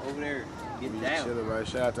 Over there. Get down. Chillin', man.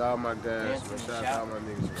 Shout out to all my guys, man. Shout out to all my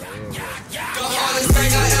niggas, man. The hardest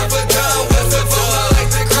thing I ever done was to fall out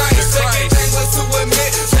like the Christ. Second thing was to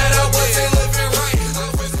admit that I wasn't living right.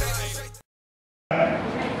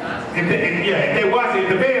 If they watch it, if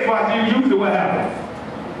the feds watch you, usually what happens?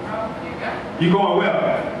 You going well?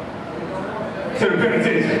 To the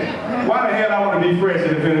penitentiary. Why the hell I want to be fresh in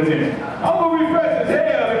the penitentiary? I'm going to be fresh as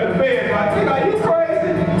hell if the feds watch me. Like, you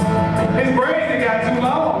crazy? His braids ain't got too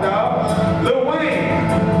long, dog. Lil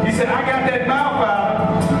Wayne, he said, I got that mouth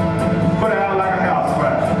out, put it out like a house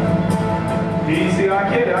fire. He didn't see R.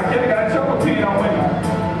 Kelly. R. Kelly got a choke peeing on women.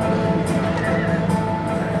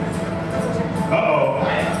 Uh-oh.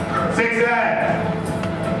 6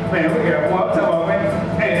 eyes. Man, we got one. Tell me,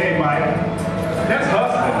 man. Hey, Mike. That's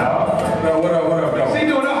hustling, dog. No, what up, dog? She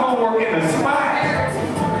doing her homework in the spot.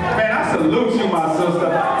 Man, I salute you, my sister.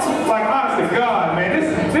 Like, honest to God, man.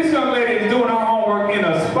 This young lady is doing her homework in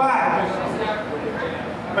a spot.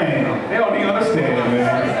 Man, they don't even understand it,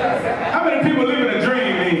 man. How many people living a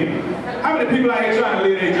dream, man? How many people out here trying to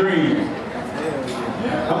live their dreams?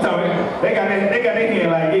 I'm telling you, they got their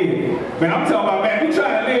hand like it. Man, I'm talking about, man, you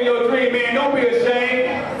trying to live your dream, man, don't be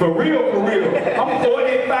ashamed. For real, for real. I'm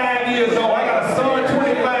 45 years old. I got a son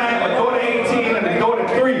 25, a daughter 18, and a daughter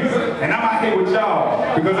 3. And I'm out here with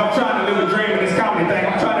y'all because I'm trying to live a dream in this comedy thing.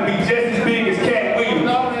 I'm trying to be just as big as Cat Williams.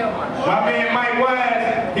 My man Mike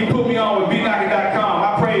Wise, he put me on with bknockin.com.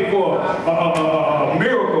 I prayed for a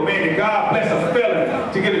miracle, man, that God bless a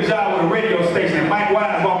fella to get a job with a radio station. And Mike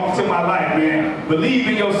Wise walked into my life, man. Believe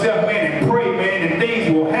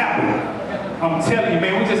I'm telling you,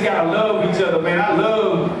 man, we just gotta love each other, man. I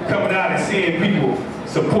love coming out and seeing people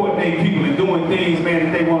support their people and doing things, man,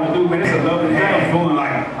 that they want to do, man. It's a lovely thing. I'm feeling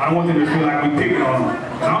like, I don't want them to feel like we picking on them.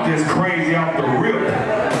 I'm just crazy off the rip.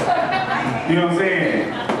 You know what I'm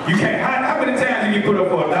saying? You can't, how many times you get put up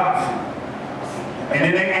for adoption? And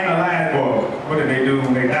then they analyze, well, what do?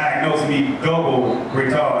 They diagnose me double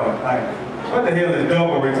retarded. Like, what the hell is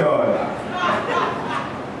double retarded?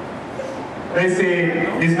 They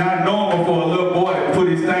said it's not normal for a little boy to put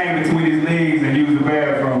his thing between his legs and use the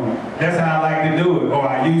bathroom. That's how I like to do it, or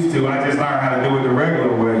I used to. I just learned how to do it the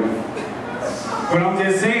regular way. But I'm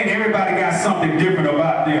just saying, everybody got something different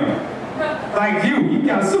about them. Like you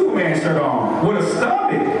got a Superman shirt on with a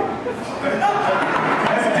stomach.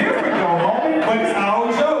 That's different though, homie. But it's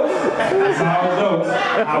all jokes. It's all jokes.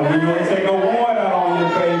 We gonna take a warning out on you,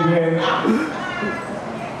 baby.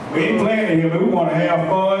 We ain't playing here, but we want to have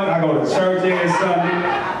fun. I go to church every Sunday.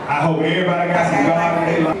 I hope everybody got some God in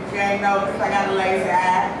their life. If you ain't noticed, I got a lazy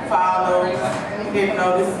eye. Follow. You didn't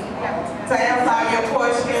notice. To answer all your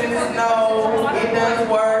questions, no, it does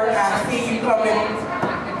work. I see you coming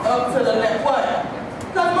up to the left. What?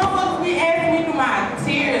 Because motherfuckers be asking me, do my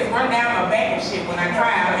tears run down my back and shit when I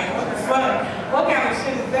cry? I mean, what the fuck? What kind of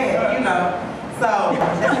shit is that? You know? So,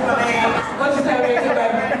 that's my name. What you tell me to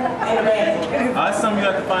baby? In the bathroom. That's something you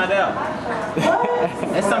have to find out. What?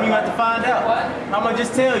 That's something you have to find out. What? I'm gonna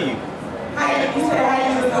just tell you. You said how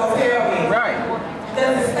you just gonna tell me? Right.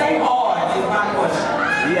 Does it stay hard is my question.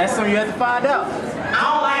 Yeah, that's something you have to find out. I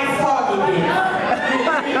don't like soggy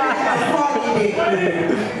dick.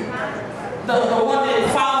 The one that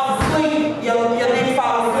falls asleep, your dick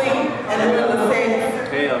falls asleep in the middle of sex.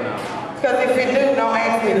 Hell no. Because if you do, don't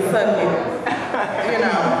ask me to suck it. You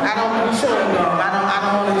know, I don't do chewing gum. I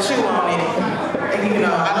don't want to chew on it. You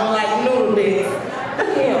know, I don't like noodle dicks.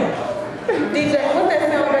 Yeah. DJ, what's that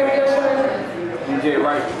sound radio show? DJ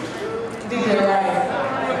Wright. DJ Wright.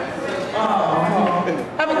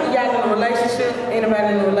 How many y'all in a relationship? Anybody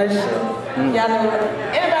in a relationship? Y'all in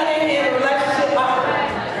anybody in a relationship?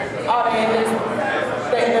 All they in this,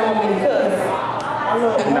 they want me to cuss. I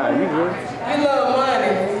love Nah, you good. You love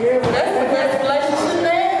money. That's the best relationship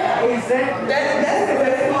there. Exactly. That's the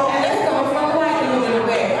best one. And that's coming from white people in the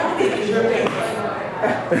back. I think it's your thing.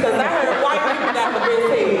 Because I heard white people got the best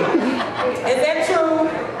head. Is that true?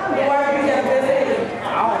 The white people got the best head? I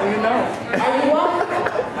don't even know. Are you white?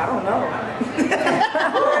 I don't know.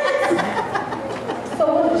 So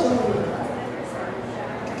what is your name?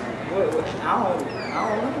 I don't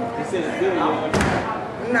know. You said it's good.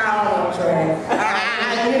 No, I don't want to try.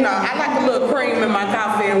 You know, I like a little cream in my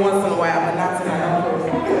coffee once in a while, but not tonight.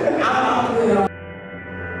 I'm good.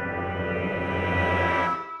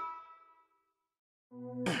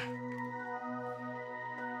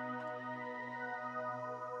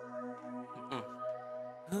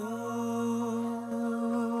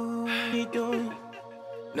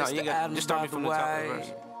 No, you got just start me from the top of the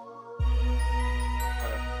verse.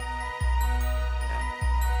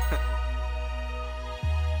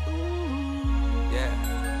 Yeah.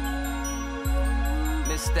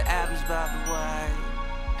 Mr. Adams by the way.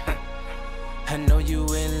 I know you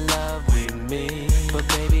in love with me, but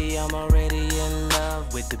baby I'm already in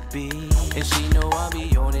love with the beat. And she know I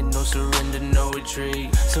be on it, no surrender, no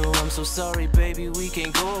retreat. So I'm so sorry baby, we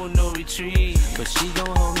can't go on no retreat. But she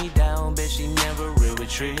gon' hold me down, bet she never will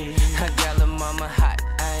retreat. I got la mama hot,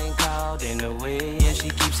 I ain't called in a way. And she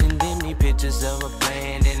keeps sending me pictures of her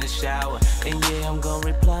playing in the shower. And yeah, I'm gon'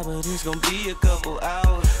 reply, but it's gon' be a couple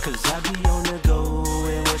hours. Cause I be on the go,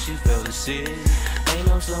 and what she felt is shit. Ain't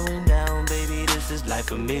no slowing down, baby, this is life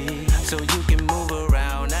for me. So you can move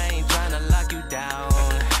around, I ain't tryna lock you down.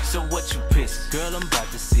 So what you pissed? Girl, I'm about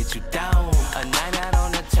to sit you down. A night out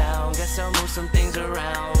on the town, guess I'll move some things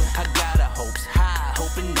around. I got her hopes high,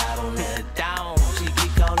 hoping I don't let her down. She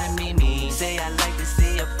keep calling me mean, say I like to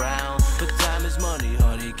see her frown. But time is money,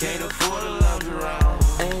 honey, can't afford to lounge around.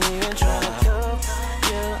 Ain't even tryna cuff,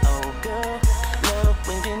 yeah, oh girl. Love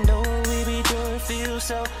when you know we be doing feel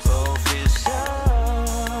so official.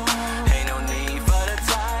 Ain't no need for the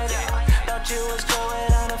title, thought you was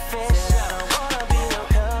going unofficial. I don't wanna be no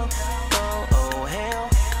help, oh hell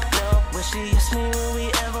no. When she asked me will we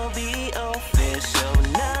ever be official,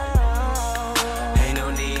 no. Ain't no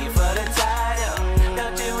need for the title,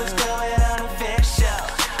 thought you was going unofficial.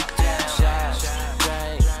 Shots,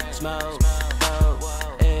 drink, smoke,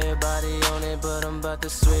 everybody on it, but I'm about to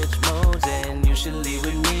switch modes. And you should leave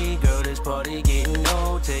with me, girl, this party getting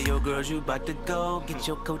old. Tell your girls you about to go. Get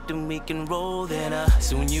your coat and we can roll. Then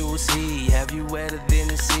soon you will see. Have you wetter than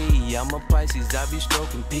the sea? I'm a Pisces, I be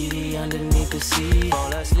stroking PD underneath the sea.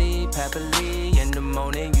 Fall asleep happily. In the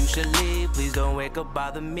morning you should leave. Please don't wake up,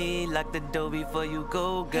 bother me. Lock the door before you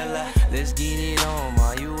go, girl. Let's get it on.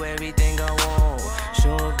 Are you everything I want?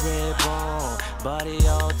 Short red bone, body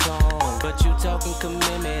all tone. But you talking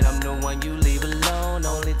commitment, I'm the one you leave alone.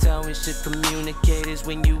 Only time we should communicate is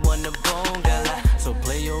when you on the bone, girl. So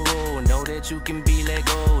play your role, know that you can be let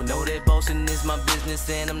go. Know that bossing is my business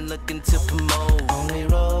and I'm looking to promote. Only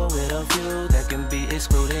roll with a few that can be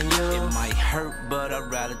excluding you. It might hurt, but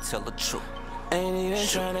I'd rather tell the truth. Ain't even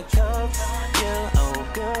trying to cuff you, oh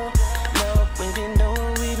girl. No, we be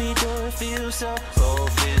knowing we be doing feel so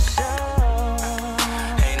official.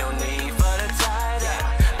 Ain't no need for the title.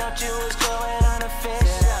 Thought you was going on a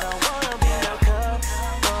fish. I don't wanna be no cup.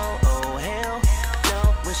 Oh hell no.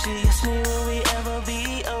 When she asked me will we ever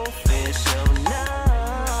be official? No.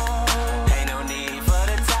 Ain't no need for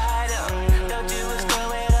the title. Thought you was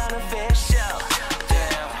going on a official.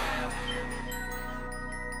 Damn.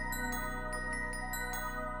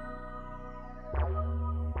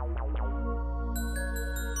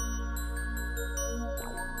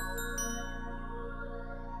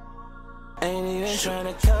 Ain't even trying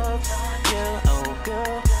to cuff you, oh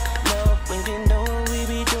girl. No, when you know what we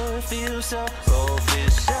be doing feel so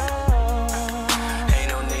official. Ain't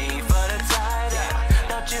no need for the title.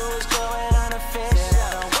 Thought you was going on a fish. I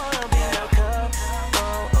don't wanna be no cup.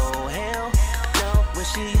 Oh hell no. When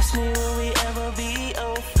she asked me will we ever be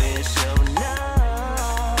official? No.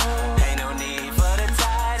 Ain't no need for the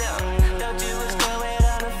title. Thought you was going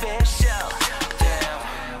on official. Damn.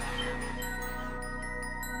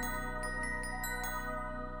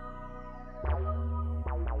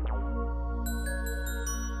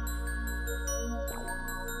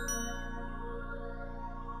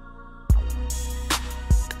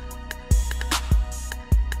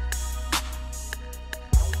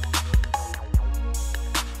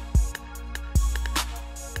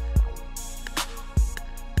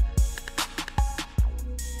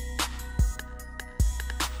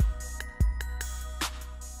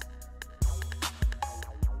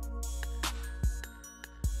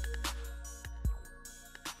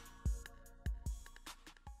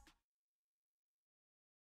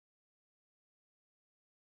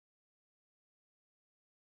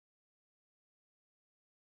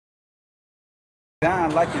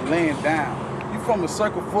 Down like you're laying down. You from a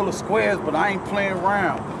circle full of squares, but I ain't playing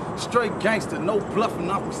around. Straight gangster, no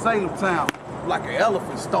bluffing, I'm from Salem Town. Like an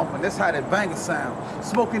elephant stomping, that's how that banger sound.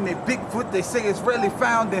 Smoking that Bigfoot, they say it's rarely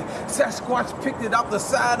found. And Sasquatch picked it off the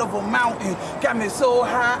side of a mountain. Got me so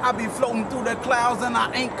high, I be floating through the clouds. And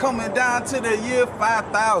I ain't coming down to the year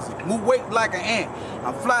 5000. Move weight like an ant,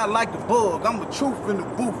 I'm fly like the bug. I'm the truth in the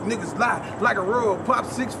booth, niggas lie like a rug. Pop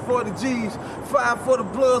 6 for the G's, 5 for the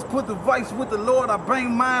Bloods. Put the vice with the Lord, I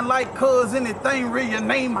bang mine like cuz. Anything real your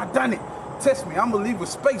name, I done it. Test me, I'ma leave with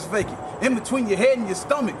space vacant. In between your head and your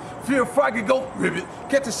stomach. Fear if I could go ribbit.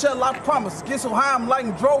 Catch a shell, I promise. Get so high I'm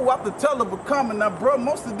lighting drove out the teller becoming. Now bro,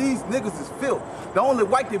 most of these niggas is filth. The only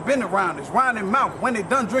white they been around is rounding mouth when they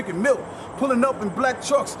done drinking milk. Pulling up in black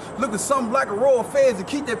trucks, looking something like a row of feds and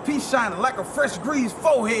keep that piece shining like a fresh greased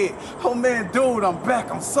forehead. Oh man, dude, I'm back,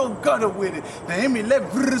 I'm so gutter with it. The Emmy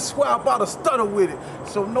let swap out a stutter with it.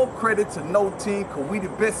 So no credit to no team, cause we the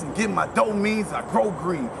best and get my dough means I grow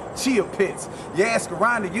green. Chia pits. You ask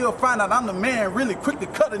around and you'll find out I'm the man really quick to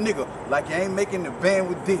cut a nigga like you ain't making the band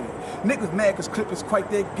with Diddy. Niggas mad cause Clip is quite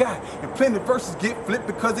that guy. And plenty verses get flipped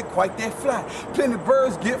because it quite that fly. Plenty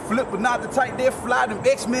birds get flipped but not the type that fly. Them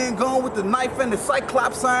X-Men gone with the knife and the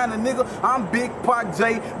Cyclops sign. And nigga, I'm Big Pac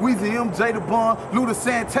J, Weezy MJ the Bun, Luda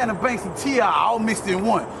Santana Banks and T.I. all mixed in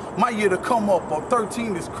one. My year to come up on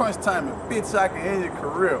 13 is crunch time and bitch I can end your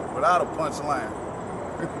career without a punchline.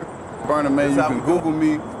 Burner man, you can Google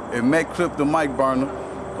me at McClip the Mic Burner,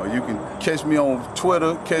 or you can catch me on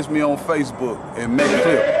Twitter, catch me on Facebook at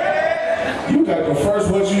McClip. You got the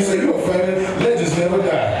first what you say, you offended, legends never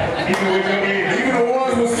die. Even the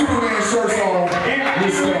ones with Superman shirts on,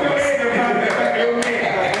 with stars.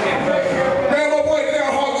 Man, my boy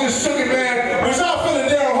Daryl Hawk just shook it, man. Was y'all feeling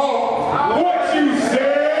Daryl Hawk? What you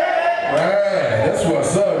said? Man, that's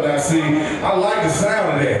what's up. Now see, I like the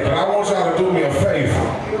sound of that, but I want y'all to do me a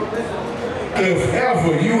favor. If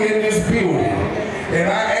ever you in this building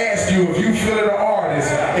and I ask you if you feeling an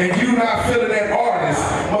artist and you not feeling that artist,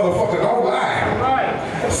 motherfucker, don't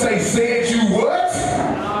lie. Say, said you what?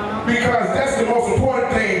 Because that's the most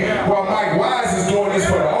important thing while Mike Wise is doing this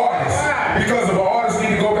for the artists. Because if an artist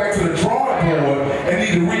need to go back to the drawing board and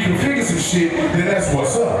need to reconfigure some shit, then that's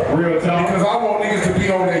That's what's up. Real talk. Because I want niggas to be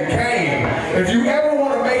on their game. If you ever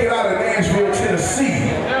want to make it out of Nashville, Tennessee,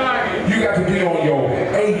 you got to be on your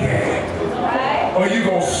A game. Or you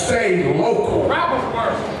gonna stay local.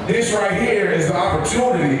 This right here is the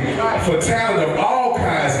opportunity for talent of all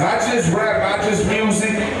kinds, not just rap, not just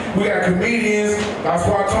music. We got comedians. That's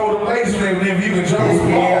why I told them ladies, if you can jump us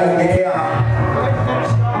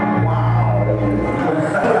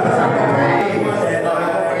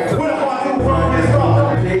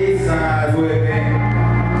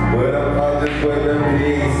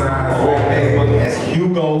That's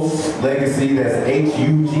Hugo's Legacy. That's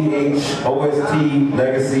HUGHOST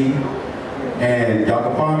Legacy. And y'all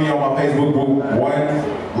can find me on my Facebook group,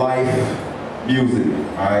 One Life Music.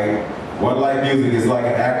 Alright? One Life Music is like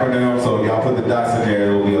an acronym, so if y'all put the dots in there,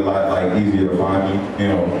 it'll be a lot easier to find me, you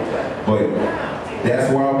know. But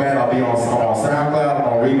that's where I'm at. I'll be on SoundCloud,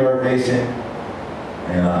 on Reverb Nation.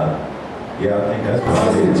 And yeah, I think that's what I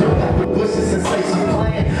did. The bushes and say she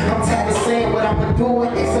playing. I'm tired of saying what I'ma do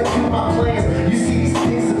and execute my plans. You see these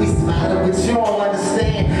things that we smiling, but you don't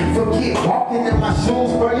understand. Forget walking in my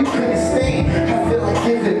shoes, bro, you couldn't stand. I feel like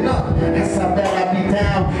giving up. That's how bad I be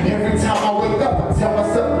down. Every time I wake up, I tell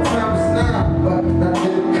myself the time is now, but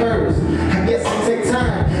nothing occurs. I guess it take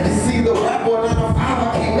time. It's either rap or 9 to 5.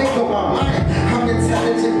 I can't make up my mind. I'm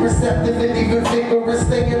intelligent, perceptive, and even vigorous,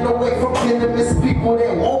 staying away from venomous people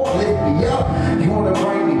that won't lift me up. You wanna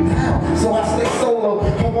bring me down, so I stay solo.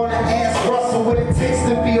 I wanna ask Russell what it takes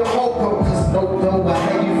to be a local. Cause no, I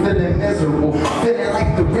had you feeling miserable, feeling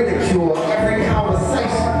like the ridicule of every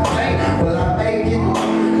conversation. Hey, will I make it?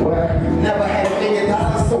 Well, never had $1 million,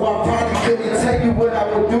 so I probably couldn't tell you what I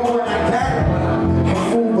would do when I got it. A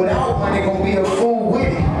fool without money gon' be a fool with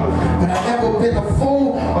it. But I've never been a fool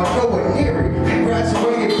or nowhere near it. I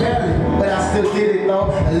graduated barely, but I still did it though.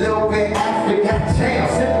 A little bit after got jammed,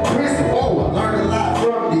 sent to prison. Whoa, I learned a lot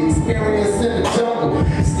from the experience in the jungle.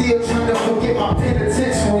 Still trying to forget my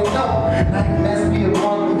penitentiary number. Nightmares be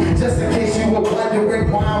among me, just in case you were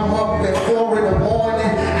wondering why I'm up at 4 in the morning. I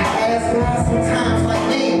ask God sometimes like,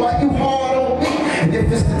 man, why you hard on me? And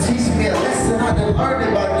if it's to teach me a lesson I done learned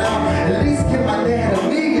it by now, at least give my dad $1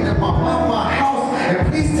 million and my mama a house. And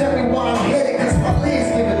please tell me why I'm headed, cause my leg's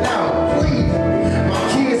giving out. Please. My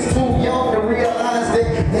kids too young to realize that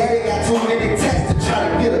daddy got too many texts to try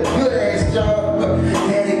to get a good ass job. But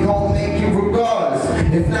daddy gon' make it regardless.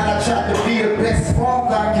 If not, I try to be the best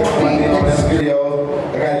father I can be. On this video,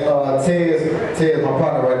 I got Tez, my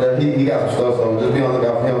partner right there. He got some stuff, so just be on the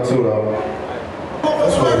lookout for him too, though.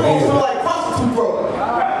 That's what it is. Like prostitute bro.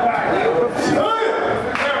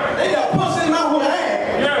 They got pussy in my with a hand.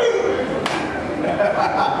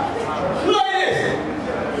 Look at this.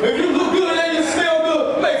 If you look good and you smell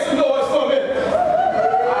good, make some noise for me.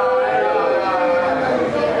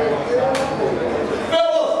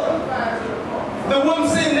 Fellas, the woman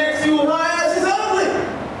sitting next to you with her ass is ugly.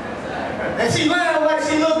 And she lying like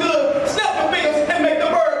she look good. Snap her fingers and make the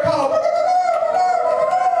bird call.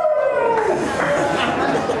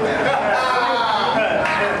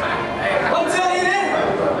 I'm telling you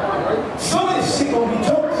that. Some of this shit gonna be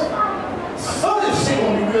jokes. Some of this shit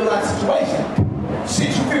gonna be real life situation. Shit,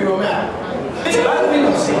 you figure them out. It's a lot of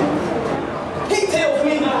people shit. He tells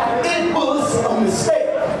me it was a mistake.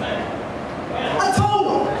 I told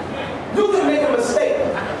him, you can make a mistake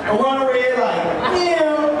and run a red light.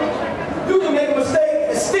 Yeah. You can make a mistake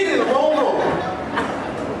and stick it in the wrong road.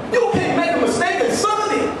 You can't make a mistake and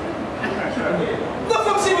suck it. Look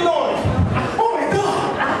what she was on. Oh my God.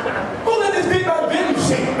 Who let this big out of vending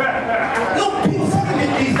shit? No people sucking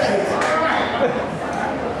it these days.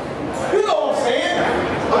 You know what I'm saying?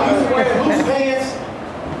 I'm used to wearing loose pants.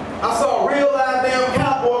 I saw a real live damn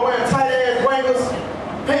cowboy wearing tight ass wranglers,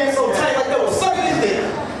 pants so tight like they were sucking his dick.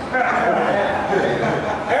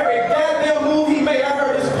 Every goddamn move he made, I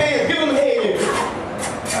heard his pants give him head.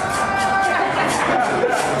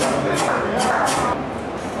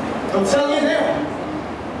 I'm telling you now,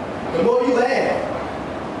 the more you laugh,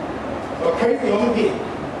 the crazy I'm gonna get.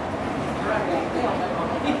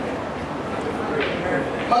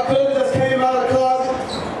 My cousin just came out of the closet,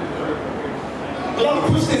 but I'm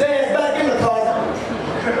gonna push his ass back in the closet.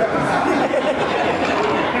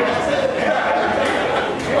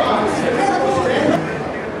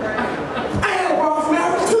 I had a raw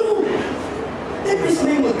marriage too. That bitch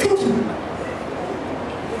name was Coochie.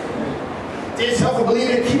 Did Thapf believe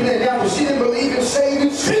in keeping it down, but she didn't believe in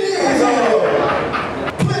shaving shit.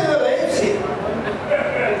 Plenty of that shit.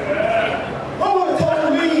 I wanna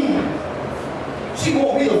tell me she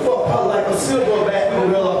want me to fuck her like a silverback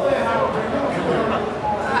gorilla.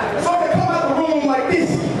 So I can come out the room like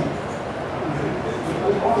this.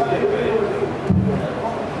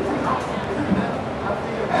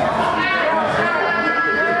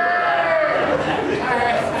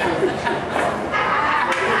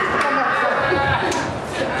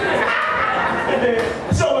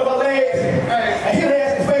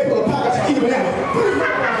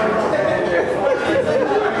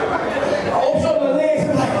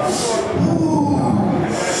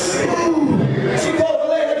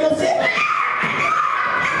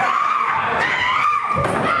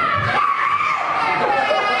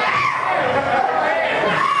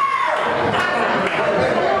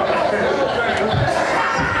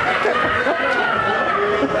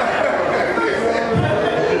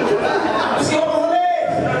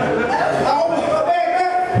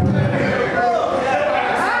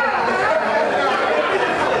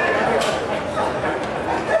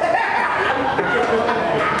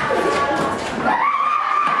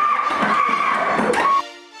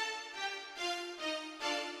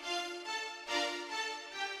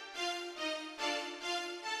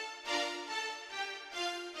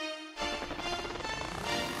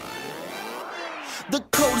 The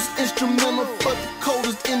coldest instrumental for the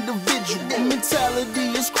coldest individual.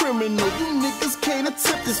 Mentality is criminal. You niggas can't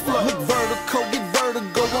attempt this flow. With vertical, get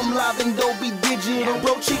vertigo. I'm live and Dolby Digital.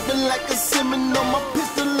 Bro, cheapin' like a Seminole. My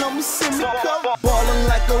pistol on me, semi-cold. Ballin'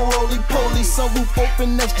 like a roly-poly. Sunroof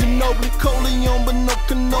open, that's Ginobili. Coleon, but no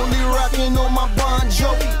cannoli. Rockin' on my Bon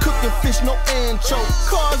Jovi. Cooking fish, no ancho.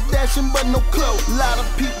 Cars dashing, but no clothes. Lot of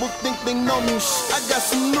people think they know me. I got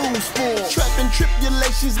some news for 'em. Trapping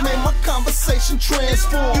tribulations made my conversation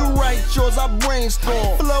transform. You write yours, I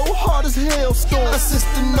brainstorm. Flow hard as hailstorm.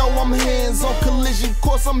 Assistant, know I'm hands on collision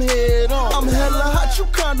course, I'm head on. I'm hella hot, you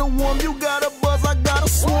kinda warm. You got a buzz, I got a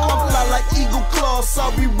swarm. I fly like eagle claws,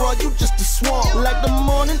 sorry bro, you just a swarm. Like the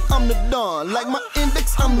morning, I'm the dawn. Like my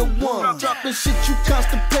index, I'm the one. Dropping shit, you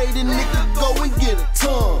constipated, nigga, go and get a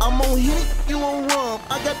ton. I'm on hit, you on rum.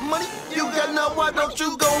 I got money, you got now, why don't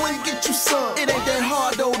you go and get you some? It ain't that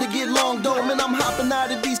hard though to get long though, man, I'm hopping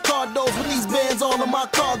out of these car doors with these bands all of my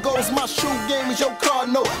cargoes. My shoe game is your car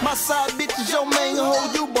note. My side bitch is your main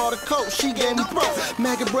hoe. You bought a coat, she gave me pro.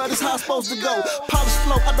 Maggot brothers, how I supposed to go? Polish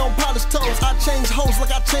flow, I don't polish toes. I change hoes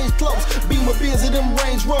like I change clothes. Be my biz in them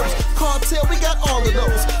Range Rovers. Cartel, we got all of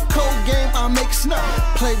those. Cold game, I make snow.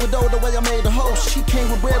 Play with dough the way I made the host. She came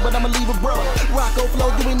with bread, but I'ma leave it broke. Rocko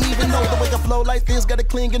flow, you ain't even know the way I flow like this. Got it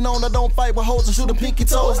clinging on. I don't fight with hoes and shoot them pinky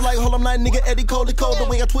toes. Like Harlem Night, nigga Eddie Coley Cole. The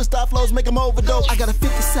way I twist our flows, make them overdose. I got a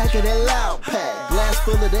 50 sack of that loud pack. Glass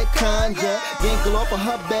full of that cognac. Ginkle off of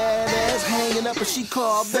her bad ass. Hanging up and she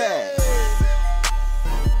called back.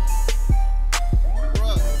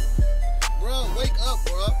 Bruh, wake up,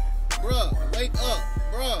 bruh. Bruh, wake up,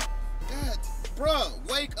 bruh. God, bruh,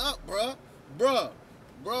 wake up, bruh.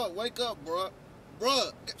 Bruh, wake up, bruh.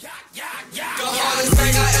 Bruh. The hardest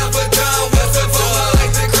thing I ever done was to fall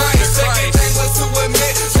like the Christ. Second thing was to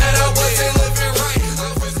admit that I wasn't living right.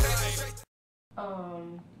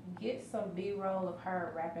 Get some B-roll of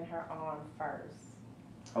her wrapping her arm first.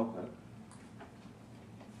 Okay.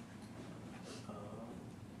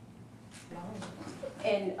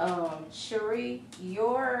 And Cherie,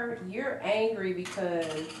 you're angry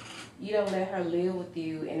because you don't let her live with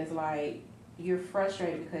you, and it's like you're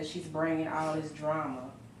frustrated because she's bringing all this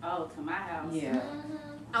drama. Oh, to my house. Yeah.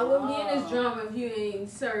 I wouldn't be in this drama if you ain't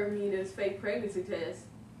served me this fake pregnancy test.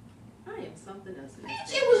 I am something else.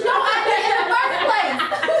 She was your idea in the first place.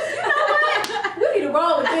 You know what? We need to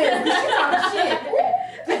roll with this. She talking shit.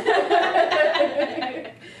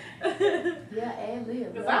 Yeah, and live.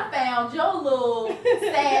 Because I found your little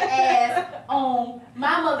sad ass on my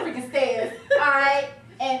motherfucking stairs, alright?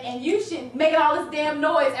 And you should making all this damn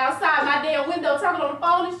noise outside my damn window, talking on the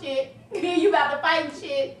phone and shit. Then you about to fight and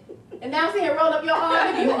shit. And now I'm saying roll up your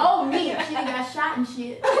arm, nigga, you owe me. She done got shot and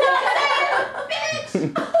shit. You know what I'm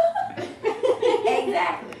saying? Bitch!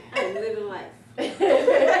 Exactly. I'm living life. My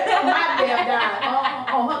damn guy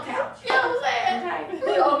on her couch. You know what I'm saying?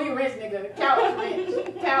 You owe me rich, nigga. Couch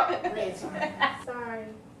rich. Couch rich. Sorry.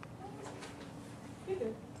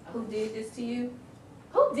 Who did this to you?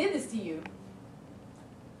 Who did this to you?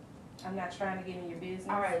 I'm not trying to get in your business.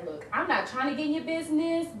 All right, look, I'm not trying to get in your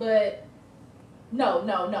business, but no.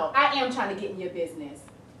 I am trying to get in your business.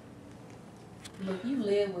 Look, you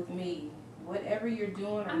live with me. Whatever you're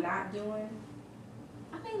doing or not doing.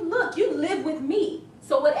 I mean, look, you live with me.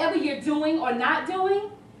 So whatever you're doing or not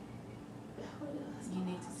doing, you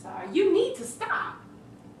need to stop. You need to stop.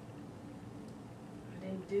 I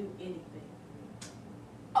didn't do anything.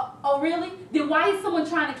 Oh, really? Then why is someone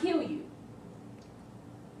trying to kill you?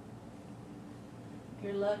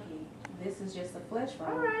 You're lucky. This is just a flesh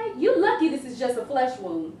wound. All right. You lucky this is just a flesh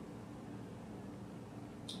wound.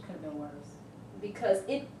 It could have been worse. Because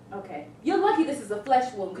it, okay. You're lucky this is a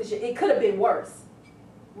flesh wound because it could have been worse.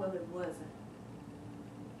 Well, it wasn't.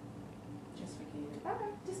 Just forget it.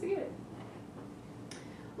 Okay, just forget it.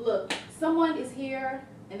 Look, someone is here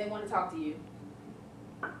and they want to talk to you.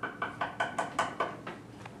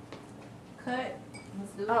 Cut.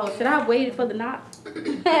 Let's do it. Oh, should I have waited for the knock?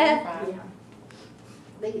 Yeah.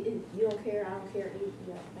 You don't care, I don't care.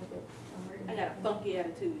 I got a funky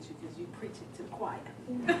attitude with you because you preach it to the choir.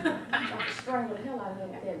 I'm strangle the hell out of him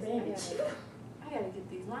with that bandage. I gotta get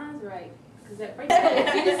these lines right. Cause that You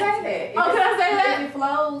can say that. Oh, can I say that? If it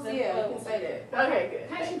flows, yeah, you can say that. Okay, good.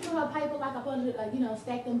 Can't she put her paper like up under, like, you know,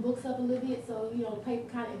 stack them books up a little bit so, you know, the paper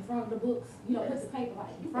kind of in front of the books. You know, put the paper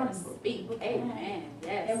like in front of the book. Speak. Amen.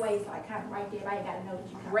 Yes. That way it's like kind of right there. I ain't got to know that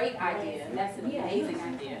you Great idea. That's an amazing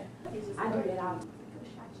idea. I do that all.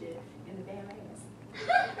 Shot you in the damn ass.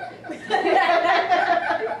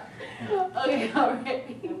 Okay, alright.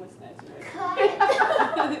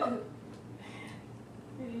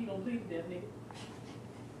 You gonna leave that nigga.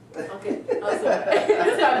 Okay, I'm sorry.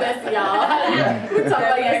 This is my bestie, y'all. We talk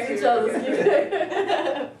like each other's.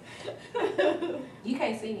 You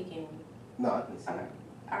can't see me, can you? No, I can see. Okay.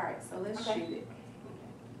 All right, so let's shoot it.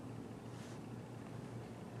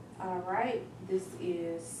 All right, this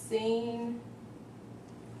is scene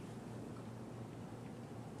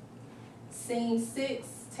 6,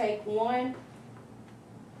 take 1,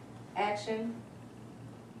 action.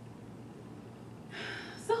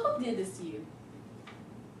 So who did this to you?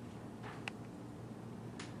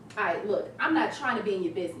 Alright, look, I'm not trying to be in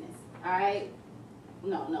your business, alright?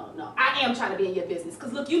 No. I am trying to be in your business,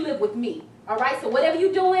 because look, you live with me, alright? So whatever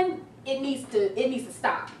you're doing, it needs to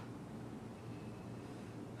stop.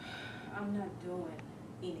 I'm not doing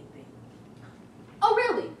anything. Oh,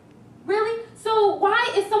 really? Really? So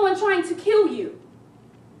why is someone trying to kill you?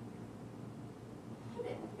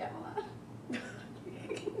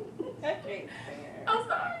 I'm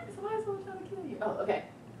sorry. So why is someone trying to kill you? Oh, okay.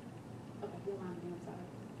 Okay, you're lying to me. I'm sorry.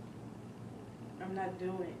 I'm not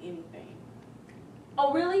doing anything.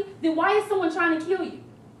 Oh, really? Then why is someone trying to kill you?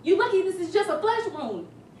 You lucky this is just a flesh wound.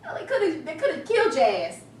 Hell, they could have killed your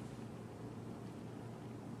ass.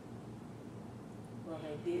 Well,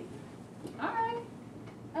 they didn't. All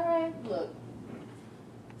right. Look,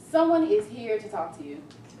 someone is here to talk to you.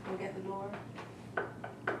 Look at the door.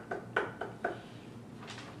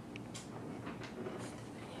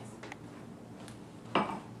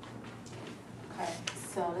 Okay,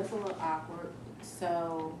 so that's a little awkward.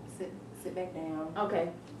 So sit back down. Okay.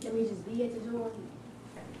 Let me just be at the door.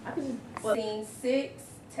 I could just. Scene 6,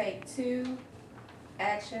 take 2,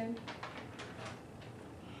 action.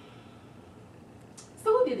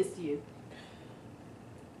 So who did this to you?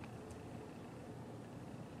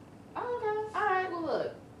 Okay. All right. Well,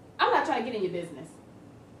 look, I'm not trying to get in your business.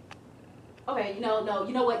 Okay. You know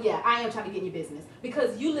what? Yeah, I am trying to get in your business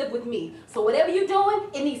because you live with me. So whatever you're doing,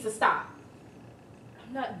 it needs to stop.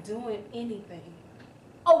 I'm not doing anything.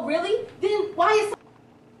 Oh, really? Then why is?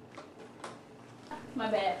 My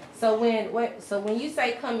bad. So when you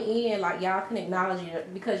say come in, like y'all can acknowledge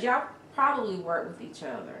it because y'all probably work with each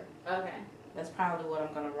other. Okay. That's probably what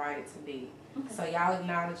I'm gonna write it to be. Okay. So y'all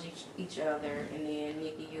acknowledge each other, and then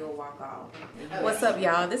Nikki, you'll walk off. Okay. What's up,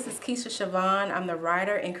 y'all? This is Keisha Siobhan. I'm the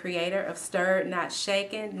writer and creator of Stirred Not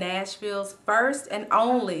Shaken, Nashville's first and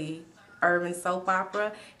only urban soap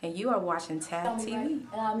opera, and you are watching TAHPF TV.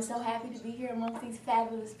 And I'm so happy to be here amongst these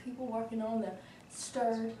fabulous people working on the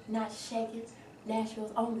Stirred Not Shaken,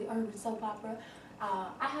 Nashville's only urban soap opera.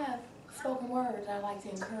 I have spoken words I'd like to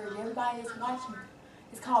encourage everybody that's watching.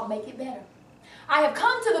 It's called Make It Better. I have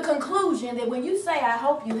come to the conclusion that when you say, I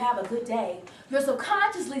hope you have a good day, you're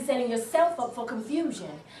subconsciously setting yourself up for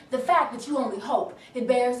confusion. The fact that you only hope, it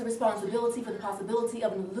bears the responsibility for the possibility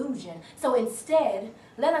of an illusion. So instead,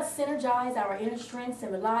 let us synergize our inner strengths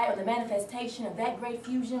and rely on the manifestation of that great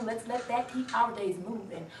fusion. Let's let that keep our days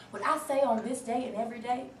moving. What I say on this day and every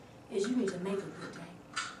day is you need to make a good day.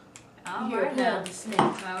 All you hear right a now. Smith.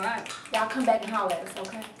 All right. Y'all come back and holler at us,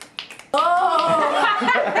 okay? Oh!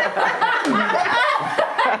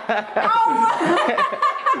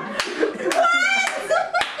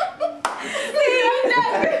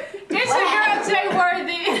 It's your girl Jay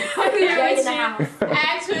Worthy. I'm here Jay with in the you. house.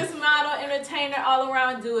 Actress, model, entertainer, all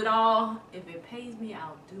around, do it all. If it pays me,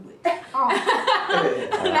 I'll do it. Oh.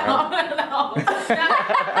 No. Not at all.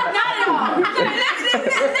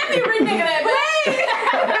 Let me renege that, please.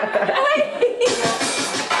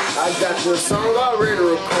 I got the song already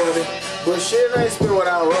recorded, but shit ain't spit what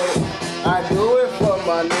I wrote. I do it for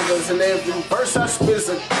my niggas, and every verse I spit is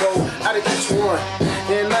a quote out of each one.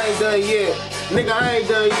 And I ain't done yet, nigga, I ain't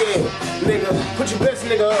done yet. Nigga, put your best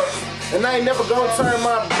nigga up, and I ain't never gonna turn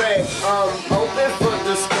my back. I'm open for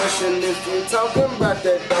discussion if you talking about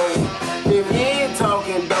that dough. If you ain't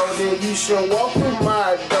talking though, then you should walk through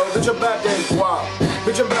my door. Bitch, about that guap,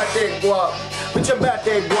 bitch, about that guap, bitch, about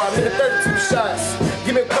that guap. Nigga, 32 shots.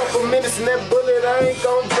 Give me a couple minutes and that bullet I ain't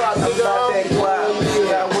gon' drop. I'm about that guap,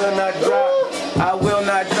 I will not drop. I will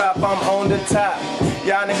not drop, I'm on the top.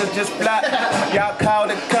 Y'all niggas just flop. Y'all call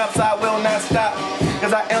the cops, I will not stop.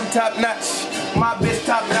 Cause I am top notch. My bitch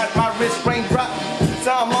top notch, my wrist ring drop.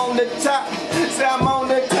 So I'm on the top. So I'm on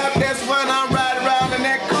the top, that's when I'm riding around in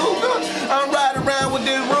that cougar. I'm riding around with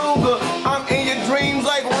this Ruger. I'm in your dreams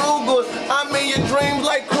like Ruger. I'm in your dreams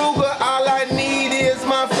like Kruger. All I need is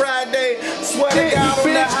my Friday. Swear to God,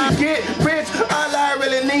 bitch, to get rich. All I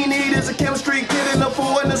really need is a chemistry kit and a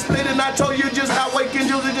four and a split. And I told you just how we can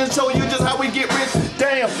use it, just show you just how we get rich.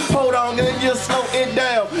 Damn, hold on, and just slow it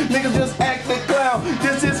down. Niggas just act the clown.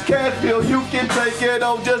 This is Cashville, you can take it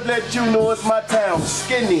though, just let you know it's my town.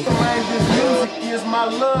 Skinny. Man, this music is my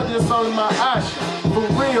love, this only my option. For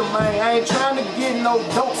real, man, I ain't trying to get no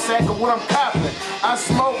dope sack of what I'm copping. I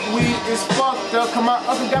smoke weed, it's fucked up, cause my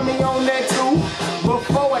uncle got me on that too.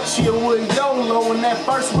 Before I chill with YOLO, and that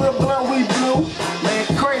first real blunt we blew. Man,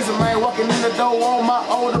 crazy, man, walking in the door on my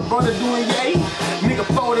older brother doing yay. Nigga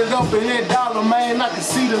folded up in that dollar, man, I could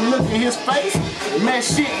see the look in his face. Man,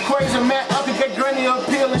 shit crazy, man, uncle got granny up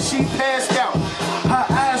pill and she passed out. Her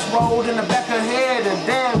eyes rolled in the back of her head, and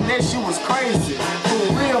damn, that shit was crazy. For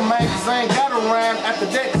real, man, cause I ain't got a rhyme after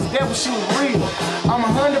that, cause that was shit was real. I'm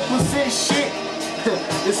 100% shit.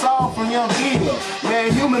 It's all from Young Ville.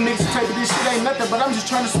 Man, human mixtape, this shit ain't nothing, but I'm just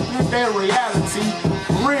trying to split that reality.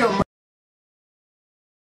 For real, man.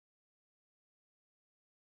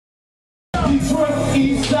 Detroit,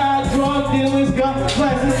 east side, drug dealers, got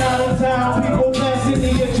flashing out of town. People flashing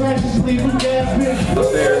the attractions, leaving gas bitch.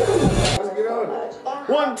 Let's get on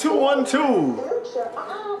it. 1, 2, 1, 2.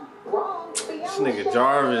 This nigga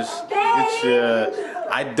Jarvis, get your...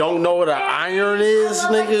 I don't know what an iron is,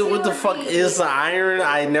 nigga. What the fuck is an iron?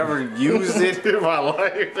 I never used it in my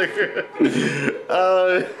life, nigga.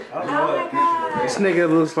 This nigga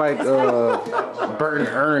looks like Bert and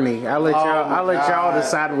Ernie. I'll let y'all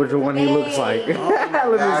decide which one he looks like.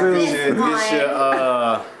 Let me see. Get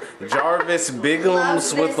your Jarvis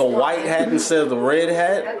Bigums with the white hat instead of the red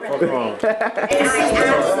hat. Fuck on.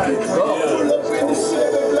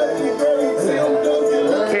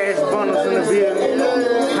 Cash bundles in the building.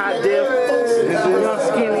 Hot dip. Young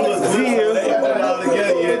skinny. Ville.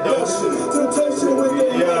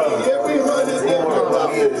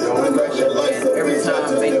 Every time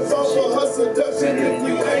they better than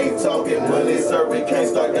you ain't talking money, serving can't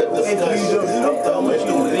start that discussion. I'm throwing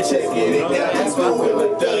through the check, getting got that's my will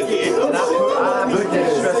with Dougie. And I put that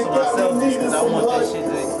stress on myself because I want that shit to.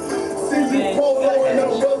 See you polo and I'm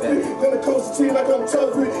rugby, then I coach the team like I'm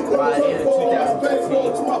Tugby. By the end of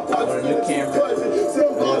 2013, I got a new camera. This shit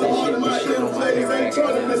on my camera.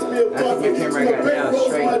 I think your camera got down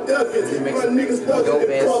straight. It makes a dope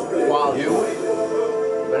ass quality.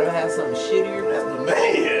 But if I have something shittier, that's the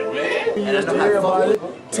man. And I know everybody.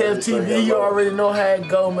 TAHPF TV, you already know how it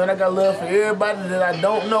go, man. I got love for everybody that I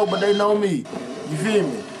don't know, but they know me. You feel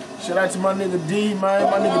me? Shout out to my nigga D, man,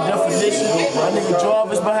 my nigga Definition, my nigga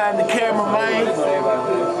Jarvis behind the camera, man.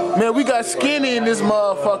 Man, we got skinny in this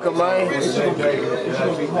motherfucker, man.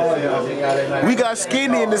 We got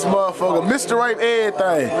skinny in this motherfucker. Mr. Right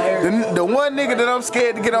everything. The one nigga that I'm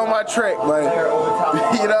scared to get on my track, man.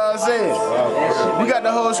 You know what I'm saying? We got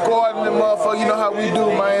the whole squad in the motherfucker. You know how we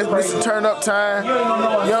do, man. It's Mr. Turn Up time.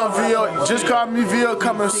 Young Ville, just call me Ville,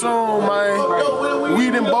 coming soon, man.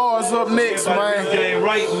 Weed and bars up next, man.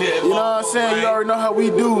 You know what I'm saying? You already know how we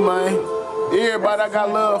do, man. Everybody I got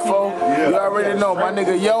love for. You already know. My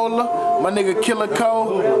nigga Yola, my nigga Killer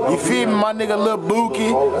Cole. You feel me? My nigga Lil Bookie.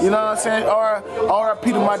 You know what I'm saying?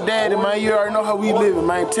 R.I.P. to my daddy, man. You already know how we living,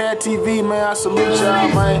 man. TAHPF TV, man. I salute y'all,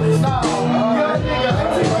 man.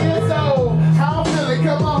 How I'm feeling?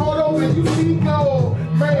 Come on, hold on, man. You see go,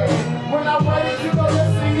 man. When I write it, you know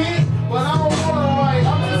that's the hit. But I don't wanna write.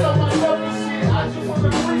 I'm just on my fucking shit. I just wanna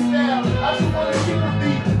freestyle. I just wanna keep a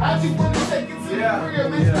beat. I just wanna take it to the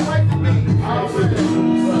crib. It's like the beat.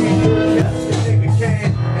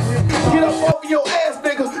 Get up over your ass,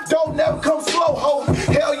 niggas. Don't never come slow, ho.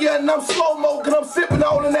 Hell yeah, and I'm slow-mo, cause I'm sipping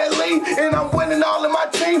all in that lean. And I'm winning all in my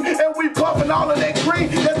team. And we pumping all in that green.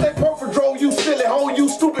 That's that Perfadro, you silly ho. You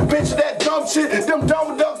stupid bitch, that dumb shit. Them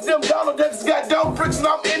dumb ducks, them Donald Ducks got dumb bricks, and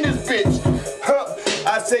I'm in this bitch. Huh.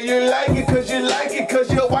 I say you like it,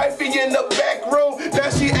 cause your wifey in the back room. Now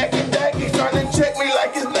she acting dacky, trying to check me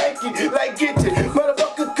like it's Nike. Like, get it,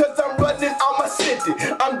 motherfucker, cause I'm running on my city.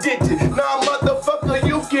 I'm ditty. Nah, motherfucker,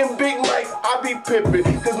 you can Big Mike, I be pimping.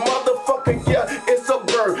 Cause motherfucker, yeah, it's a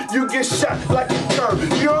bird. You get shot like a curve.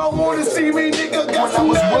 You don't wanna see me, nigga, got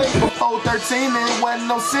some nerve. Before 13, and it wasn't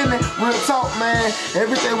no sinning. Real talk, man.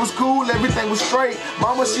 Everything was cool, everything was straight.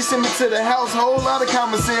 Mama, she sent me to the house, whole lot of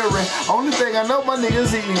commissary. Only thing I know, my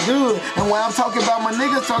niggas eating good. And when I'm talking about my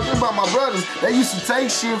niggas, talking about my brothers, they used to take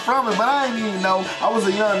shit from me, but I ain't even know. I was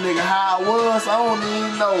a young nigga, how I was, I don't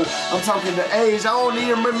even know. I'm talking the age, I don't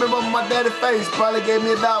even remember my daddy's face. Probably gave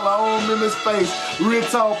me $1, I don't remember his face. Real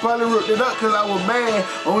talk, probably ripped it up cause I was mad.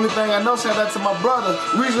 Only thing I know, shout out to my brother.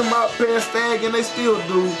 Reason my parents stag and they still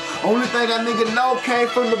do. Only thing I nigga know came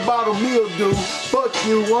from the bottom mildew. Fuck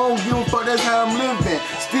you, won't give a fuck, that's how I'm living.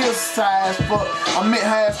 Still high as fuck, I meant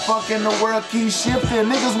high as fuck and the world keeps shifting.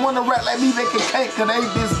 Niggas wanna rap like me, they can't cause they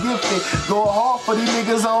this gifted. Go hard for these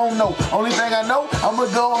niggas, I don't know. Only thing I know, I'ma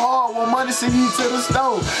go hard when money send you to the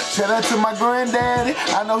stove. Shout out to my granddaddy,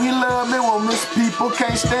 I know he love me when most people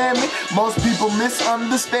can't stand me. Most people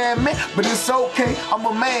misunderstand me, but it's okay, I'm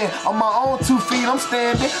a man, on my own 2 feet I'm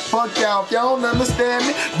standing. Fuck y'all, if y'all don't understand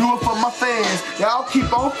me, do it for my fans. Y'all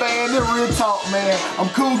keep on fanning, real talk, man. I'm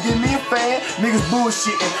cool, give me a fan, niggas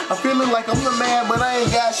bullshitting. I'm feeling like I'm the man, but I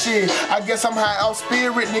ain't got shit. I guess I'm high off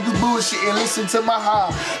spirit, niggas bullshitting. Listen to my high,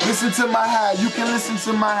 listen to my high. You can listen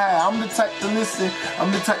to my high. I'm the type to listen.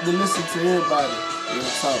 I'm the type to listen to everybody. Real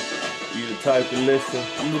talk. You the type to listen.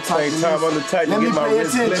 I'm the type Same time I'm the type to get my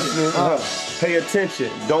wrist listening. Pay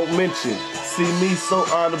attention, don't mention. See me so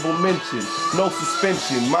honorable mention. No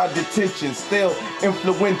suspension, my detention still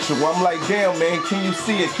influential. I'm like, damn man, can you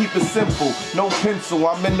see it? Keep it simple. No pencil,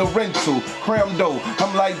 I'm in the rental. Cram dough,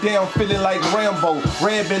 I'm like, damn, feeling like Rambo.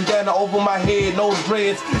 Red bandana over my head, no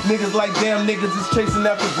dreads. Niggas like, damn, niggas is chasing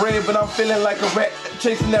after bread, but I'm feeling like a rat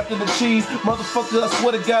chasing after the cheese. Motherfucker, I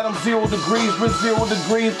swear to God, I'm 0 degrees, wrist 0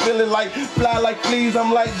 degrees, feeling like fly like fleas.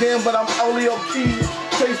 I'm like, damn, but I'm only on keys.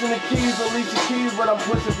 Chasing the keys, don't leave your keys, but I'm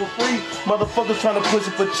pushing for free. Motherfuckers trying to push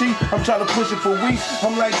it for cheap, I'm trying to push it for weeks.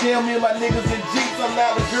 I'm like, damn, me and my niggas in Jeeps. I'm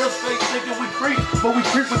now the girls fake thinking we creep, but we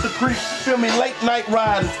creep with the creep. Feel me, late night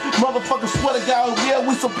riders. Motherfuckers swear to God, yeah,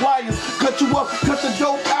 we suppliers. Cut you up, cut the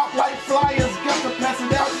dope out like flyers. Got to pass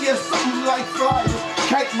it out, yeah, something like flyers.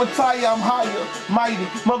 Can't retire, I'm higher, mighty.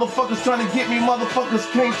 Motherfuckers trying to get me, motherfuckers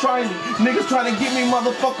can't try me. Niggas trying to get me,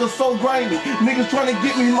 motherfuckers so grimy. Niggas trying to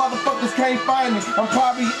get me, motherfuckers can't find me. I'm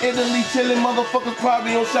probably Italy chilling, motherfuckers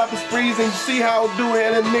probably on shopping sprees, and you see how I do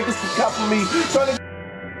it, and the niggas can copy me. Trying to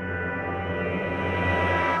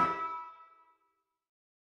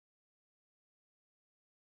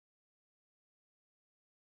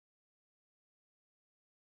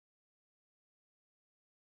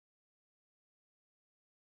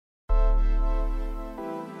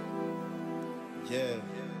yeah.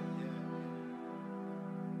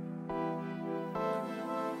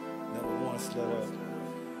 Never once let up.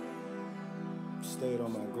 Stayed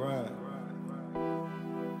on my grind.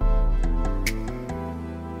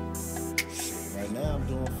 Shit, right now I'm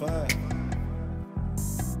doing fine.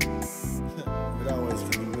 But always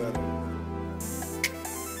can be better.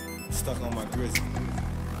 Stuck on my grizzly.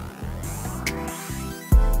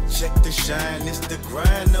 Check the shine, it's the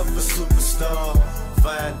grind of a superstar.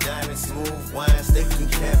 Fine dining, smooth wines, they can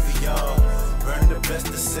caviar. Burn the best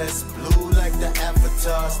of cess, blue like the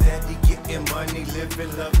Avatar. Steady getting money,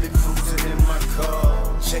 living lovely, cruising in my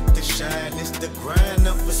car. Check the shine, it's the grind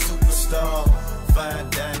of a superstar. Fine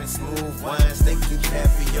dining, smooth wines, they can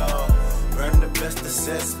caviar. Burn the best of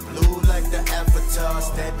cess, blue like the Avatar.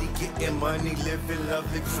 Steady getting money, living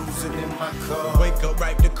lovely, cruising in my car. Wake up,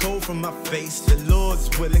 wipe the cold from my face. The Lord's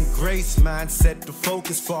will and grace. Mindset to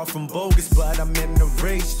focus, far from bogus, but I'm in the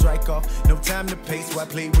race. Strike off, no time to pace. Why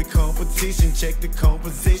play with competition? Check the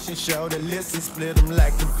composition, show the listen, split them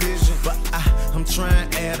like division. But I'm trying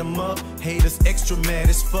to add them up. Haters extra mad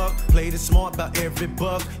as fuck. Played it smart about every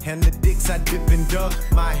buck. And the dicks I dip and duck.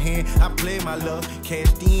 My hand, I play my luck.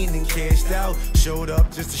 Cashed in and cashed out. Showed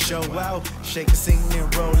up just to show out. Shake a scene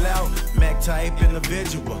and roll out. Mac type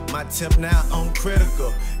individual. My tip now on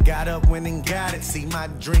critical. Got up, went and got it. See my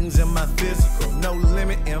dreams in my physical. No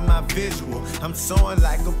limit in my visual. I'm soaring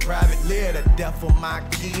like a private leader. Death for my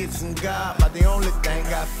kids and God, but the only thing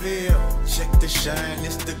I feel. Check the shine,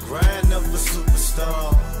 it's the grind of a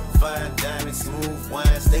superstar. Fine dining, smooth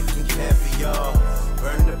wines, they can caviar.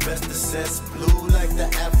 Burn the best of cess, blue like the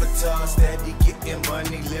Avatar. Steady getting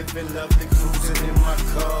money, living lovely, cruising in my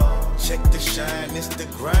car. Check the shine, it's the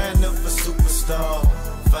grind of a superstar.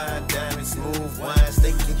 Fine dining, smooth wines,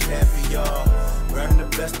 they can caviar. Burn the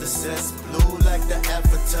best of cess, blue like the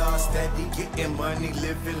Avatar. Steady getting money,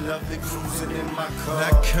 living lovely, cruising in my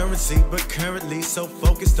car. Not currency, but currently so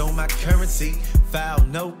focused on my currency. Foul,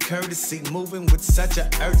 no courtesy, moving with such an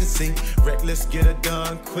urgency. Reckless, get it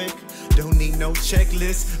done quick, don't need no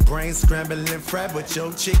checklist. Brain scrambling, fried, but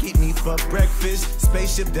your chick eat me for breakfast.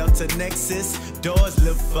 Spaceship Delta Nexus, doors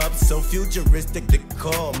lift up, so futuristic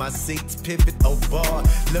decor. My seats pivot bar.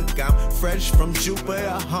 Look, I'm fresh from Jupiter.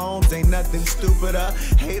 Homes ain't nothing stupider.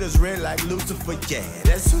 Haters red like Lucifer, yeah,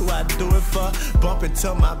 that's who I do it for. Bumping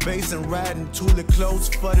to my bass and riding Tula clothes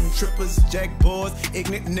for them trippers. Jack boys,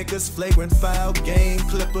 ignorant niggas, flagrant foul, game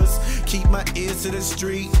clippers. Keep my ears to the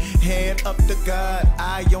street, head up to God.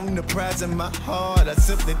 Eye on the prize in my heart, I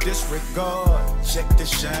simply disregard. Check the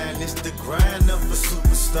shine, it's the grind of a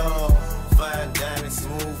superstar. Fine dining,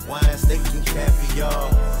 smooth wine, steak and caviar.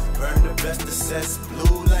 Burn the best of cess,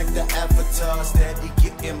 blue like the Avatar. Steady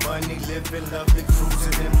getting money, living lovely,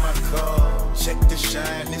 cruising in my car. Check the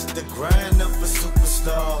shine, it's the grind of a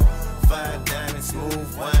superstar. Fine dining,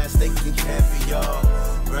 smooth wine, steak and caviar.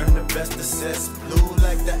 Burn the best of cess, blue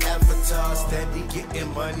like the Avatar. Steady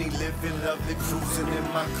getting money, living lovely, cruising in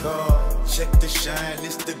my car. Check the shine,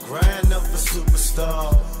 it's the grind of a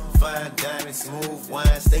superstar. Fine dining, smooth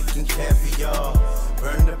wine, steak and caviar.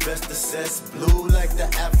 Burn the best of cess, blue like the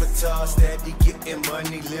Avatar. Steady getting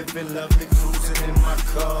money, living lovely, cruising in my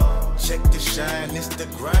car. Check the shine, it's the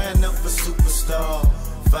grind of a superstar.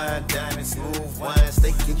 Fine dining, smooth wine,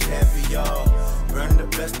 steak and caviar. Burn the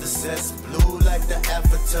best of cess, blue like the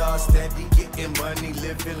Avatar. Steady getting money,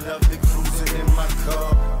 living lovely, cruising in my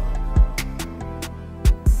car.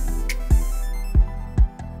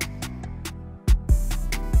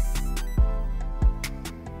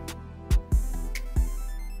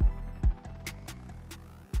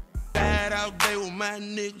 Out there with my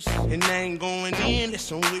niggas, and I ain't going in,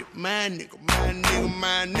 that's on with my nigga, my nigga,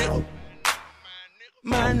 my nigga.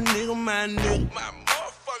 My nigga, my nigga, my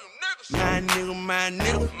motherfucking niggas. My nigga, my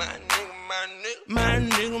nigga, my nigga, my nigga, my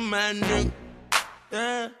nigga, my nigga.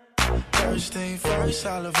 Yeah. First thing first,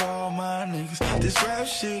 I love all my niggas. This rap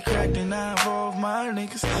shit cracked and I involve my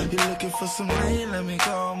niggas. You looking for some lean, let me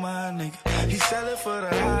call my nigga. He sellin' for the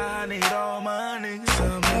high, I need all my niggas.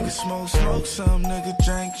 Some niggas smoke, smoke, some niggas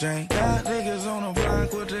drink, drink. Got niggas on the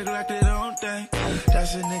block with the Glock, they don't think.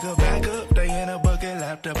 That's a nigga back up, they in a bucket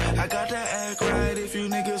laptop. I got to act right if you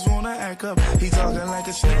niggas wanna act up. He talking like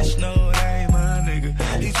a snitch, no, that ain't my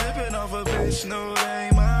nigga. He trippin' off a bitch, no, that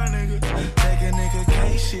ain't my nigga. Take a nigga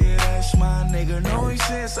case, shit, that's my nigga. Know him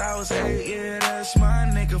since I was 8, yeah, that's my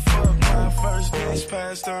nigga. Fuck my first bitch,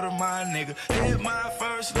 passed her to my nigga. Hit my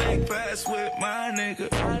first leg pass with my nigga.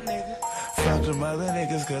 Fuck them other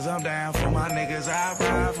niggas, cause I'm down for my niggas. I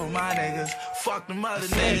ride for my niggas. Fuck them other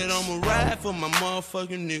niggas. I'ma ride for my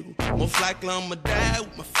motherfucking nigga. Most likely I'ma die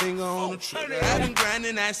with my finger on the trigger. I been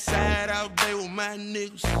grinding outside out there with my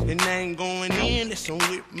niggas, and I ain't going in, that's on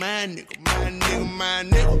with my nigga. My nigga, my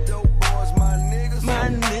nigga. My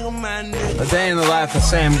nigga, my nigga. A day in the life of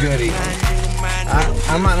Sam Goody.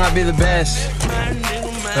 I might not be the best,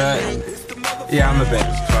 but yeah, I'm the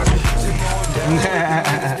best.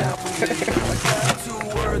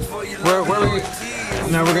 Where we?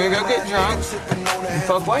 Now we're gonna go get drunk and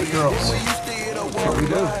fuck white girls. That's what we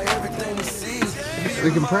do. We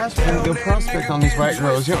can go prospect on these white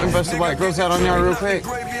girls. You want me to bust the white girls out on y'all real quick?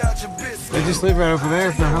 They just live right over there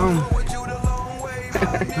if they're home.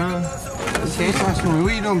 Okay, talk to me.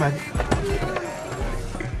 What are you doing back here?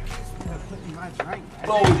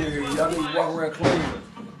 Clothes here, y'all need to walk around clean.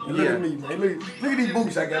 And look at me, man. Look at these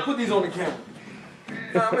boots I got. Put these on the camera. You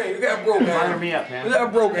know what I mean? You got broke animals. Me up, man. You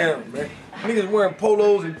got broke animals, man. Niggas wearing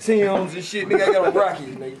polos and Tims and shit. Nigga, I got on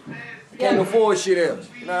Rockies, nigga. Can't afford shit else.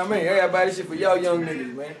 You know what I mean? I gotta buy this shit for y'all young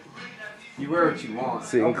niggas, man. You wear what you want.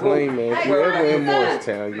 Sitting clean, man. If you're ever in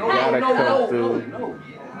Morristown, you gotta come through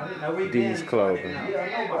these clothing.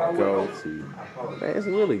 Go to. Man, it's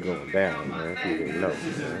really going down, man. If you didn't know. This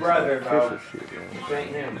is his brother, official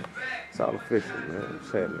shit, man. It's all official, man.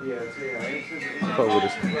 What's happening?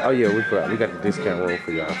 Oh yeah, we got the discount roll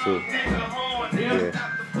for y'all too. Yeah.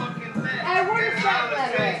 Hey, where's that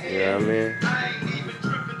letter at? Yeah, man.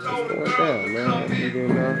 It's going down, man. If you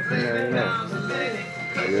didn't know, you know.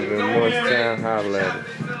 You live in Morristown, holla at it.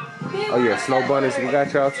 Oh yeah, Snow Bunnies, we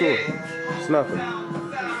got y'all too. Snuffing.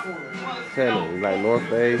 Tell me, like North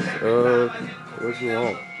Face, what you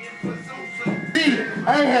want? I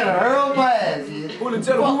ain't had a hurl class yet. Who to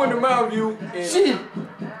tell them who went to Mountain View? Shit,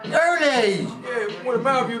 early age. Yeah, we went to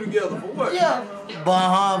Mountain View together for what? Yeah.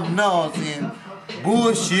 Baham, no, I'm saying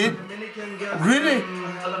bullshit. Really?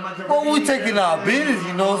 Well, we taking our business,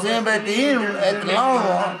 you know what I'm saying? But at the end, at the long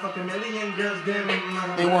run,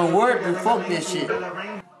 they weren't worth it. Fuck that shit.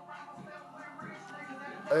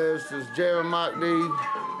 This is Jeremy D.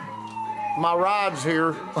 My ride's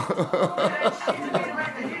here.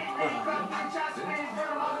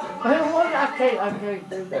 Man, what? I can't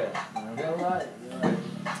do that.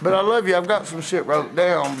 But I love you. I've got some shit wrote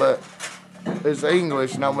down, but it's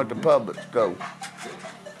English and I went to public school.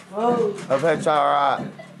 Oh. If that's all right.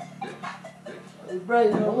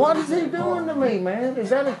 What is he doing to me, man? Is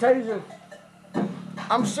that a taser?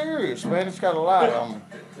 I'm serious, man. It's got a light on me.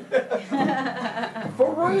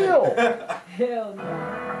 For real. Hell no.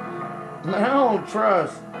 Man, I don't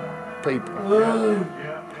trust people.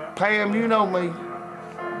 Pam, you know me.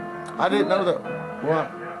 I didn't know that.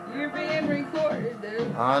 What? You're being recorded,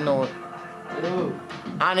 dude. I know it.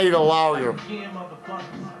 I need a lawyer.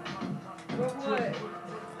 What?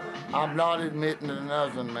 I'm not admitting to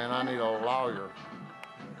nothing, man. I need a lawyer.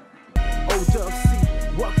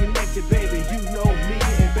 O-Dub-C, well connected, baby. You know me,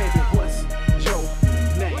 and baby, what's your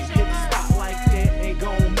name? Hit the spot like that, ain't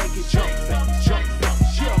gon' make it jump back,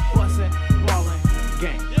 yeah, bustin', ballin',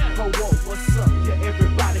 gang. Oh, whoa, what's up? Yeah,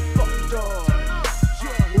 everybody fucked up.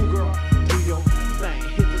 Yeah, ooh, girl, do your thing.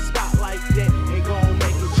 Hit the spot like that, ain't gon'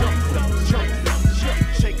 make it jump back,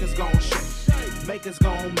 yeah. Shakers gon' shake, makers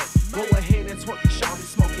gon' make. Go ahead and twerk it, shout it,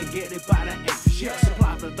 smoke and get it by the eighth. Yeah,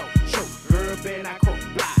 supply the dope, show, girl, bet I croak,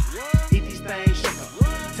 blah. Eat these things, shake up,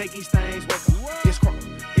 take these things, wake up. It's crunk,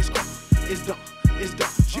 it's done,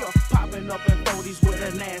 yeah. Popping up in 40s with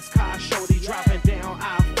a NASCAR shorty, dropping down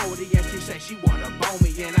I-40, and she said she wanna bone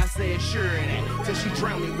me, and I said sure that, till she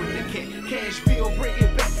drowned me with the cat. Cashville, bring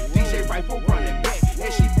it back, DJ Rifle running back,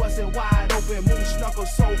 and she bustin' wide open, moon snuckle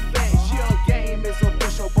so fast. Yeah, game is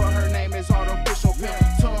official, but her name is artificial.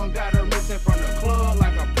 Tongue got her missing from the club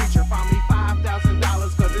like a preacher. Found me $5,000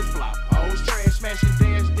 cause it's flop. Hoes trash, smashing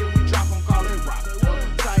dance, then we drop them, call it rock.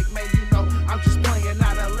 Psych, man, you know, I'm just playing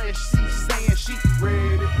out unless she's saying she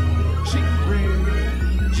ready. She ready.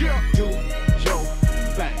 Yeah, do your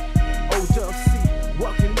thing. O-Dub-C,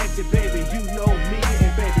 well connected, baby. You know me,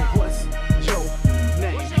 and baby, what's your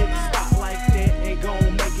name? Hit the spot like that, ain't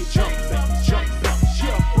gon' make it jump back,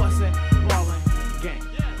 yeah, bustin', ballin', gang.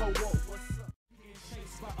 Oh, whoa, what's up?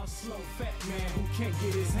 Chased by a slow fat man who can't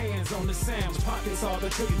get his hands on the sounds. Pockets all the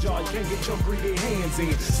cookie jar, you can't get your greedy hands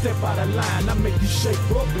in. Step out of line, I make you shake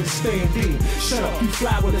up and stand in. Shut up, you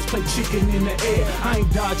fly with us, play chicken in the air. I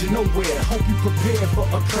ain't dodging nowhere, hope you prepared for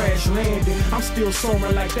a crash landing. I'm still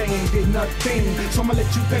soaring like they ain't did nothing, so I'ma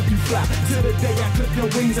let you think you fly. Till the day I clip your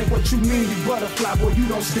wings, ain't what you mean, you butterfly. Boy, you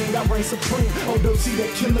don't sting, I reign supreme. Oh, don't see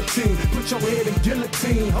that killer team, put your head in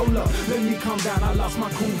guillotine. Hold up, let me calm down, I lost my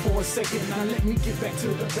cool for a second. Now let me get back to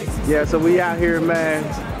the basics. Yeah, so we out here, man.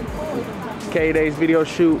 K-Day's video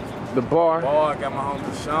shoot, the bar. I got my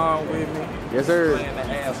homie Sean with me. Yes, sir. Playing the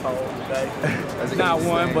asshole today. Not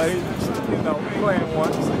one, but you know, playing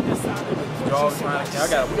one. We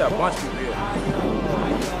got a bunch of people here.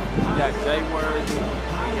 We got Jay Worthy, we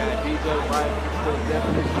got DJ Wright, for the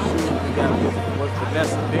definition shoot. We got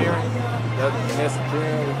Vanessa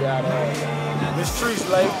Deering, we got Miss Treese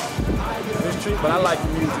late. Miss Treese, but I like the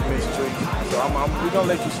music, Miss Treese. So we gonna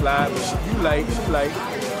let you slide, but you late, she late.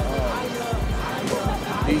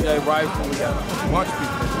 DJ Rifle, we got a bunch of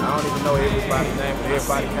people. I don't even know everybody's name, but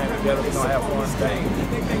everybody came together. We're gonna have fun today.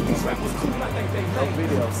 No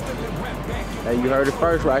videos. Hey, you heard it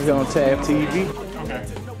first right here on TAHPF TV.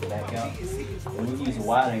 Back out. And we can use a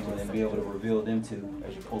wide angle and be able to reveal them too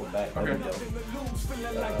as you pull it back. There we go. So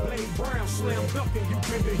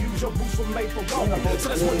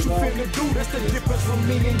that's what you finna do, that's the difference from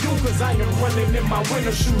me and you. Cause I am running in my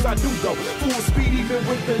winter shoes, I do go full speed even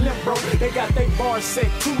with the limp, bro. They got they bars set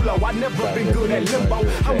too low, I never been good at limbo.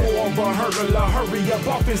 I'm more of a hurdler, hurry up,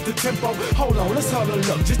 off is the tempo. Hold on, let's huddle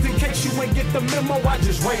up, just in case you ain't get the memo, I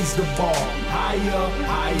just raised the bar. Higher,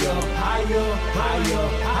 higher, higher, higher,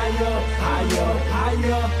 higher, higher,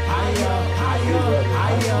 higher, higher, higher,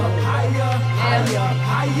 higher, higher, higher,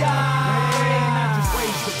 higher. Man, I just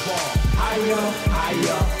raised the bar. Higher,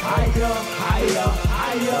 higher, higher, higher,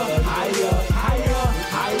 higher, higher, higher,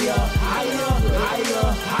 higher, higher, higher,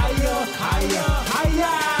 higher,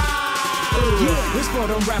 higher. Yeah, it's for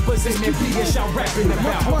them rappers and them BS y'all rapping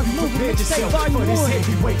about. Prepare yourself for this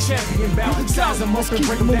heavyweight champion bout. Size them up and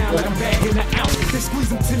break them down like I'm bagging an ounce. They squeeze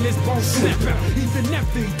them till this bone snap out. Even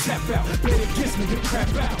after he tap out, bet it gets me to crap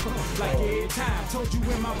out. Like every time, told you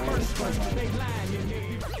in my first verse, they lying in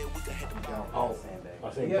there. I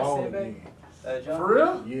said ball again. For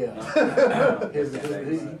real? Yeah.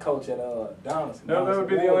 He coach at Donaldson. That would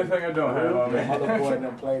be the only thing I don't have. The other boy and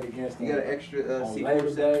them played against him. You got an extra on seat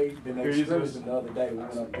Labor Day. Then they Here, scrimmaged the other day. We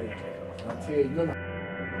went up there. I tell you,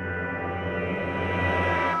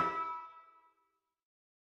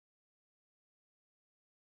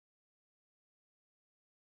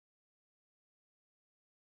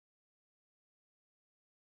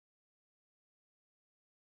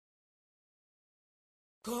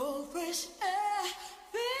 Cold fresh air.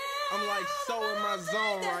 I'm like so in my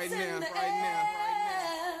zone right now.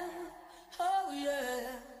 Oh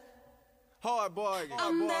yeah. Hard bargain.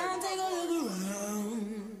 I'm down, take a look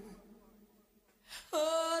around.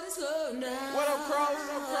 Oh, let's go now. What up, Cross?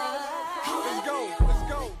 Let's go.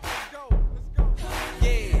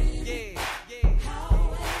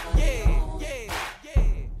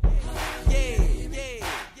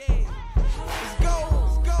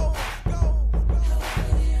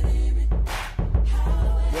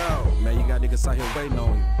 Niggas out here waiting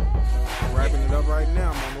on you. I'm wrapping it up right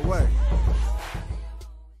now. I'm on the way.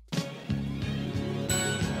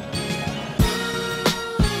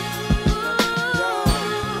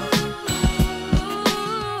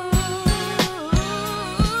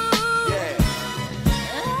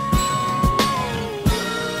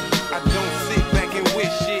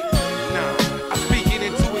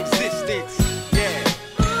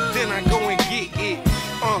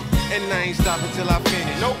 And I ain't stopping till I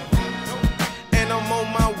finish. Nope. And I'm on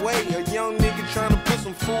my way. A young nigga trying to put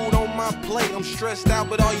some food on my plate. I'm stressed out,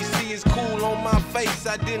 but all you see is cool on my face.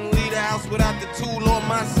 I didn't leave the house without the tool on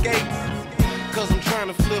my skates. Cause I'm trying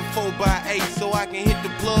to flip 4x8 so I can hit the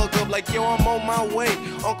plug up like yo, I'm on my way.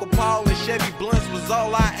 Uncle Paul and Chevy Blunts was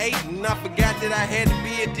all I ate. And I forgot that I had to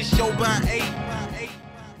be at this show by 8.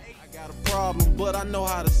 Problem, but I know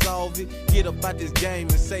how to solve it. Get up out this game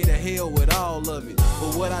and say the hell with all of it.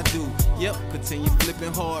 But what I do, yep, continue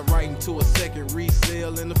flipping hard right into a second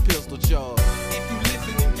resale and a pistol charge. If you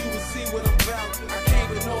listen, then you will see what I'm about. I can't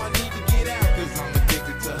but know I need to get out. Cause I'm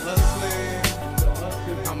addicted to hustling.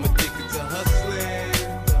 I'm addicted to hustling.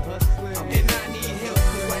 And I need help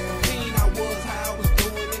cause like a fiend I was, how I was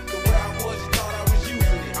doing it, the way I was, you thought I was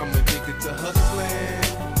using it. I'm addicted to hustling.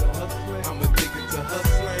 I'm addicted to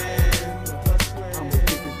hustling.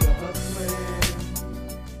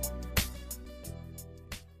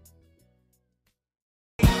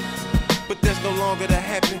 But that's no longer to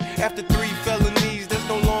happen. After 3 felonies, that's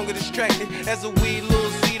no longer distracting. As a weed little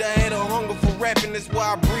seed, I had a hunger for rapping. That's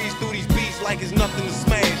why I breeze through these beats like it's nothing to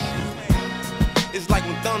smash. It's like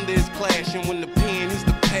when thunder is clashing. When the pen hits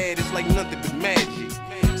the pad, it's like nothing but magic.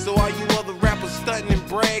 So all you other rappers stunting and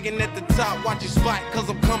bragging at the top, watch your spot, cause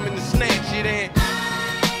I'm coming to snatch it. And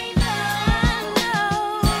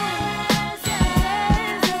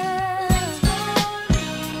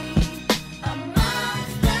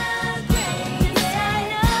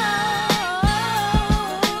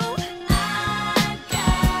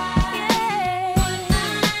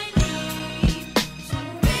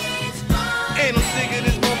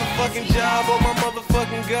job on my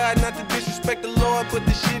motherfucking God, not to disrespect the Lord, but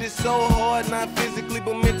this shit is so hard, not physically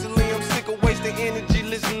but mentally. I'm sick of wasting energy,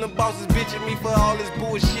 listening to bosses bitching me for all this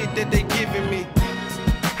bullshit that they giving me.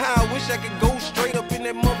 How I wish I could go straight up in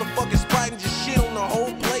that motherfucking spot and just shit on the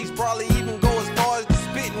whole place. Probably even go as far as to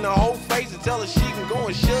spit in the whole face and tell her she can go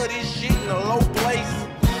and shove this shit in a low place.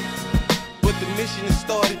 But the mission is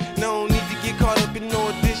started, no need to get caught up in no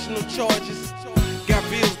additional charges. Got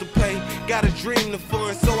bills to pay, got a dream to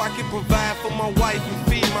fund, so I can provide for my wife and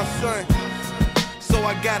feed my son. So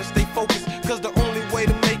I gotta stay focused, cause the only way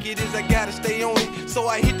to make it is I gotta stay on it. So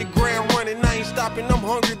I hit the ground running, I ain't stopping, I'm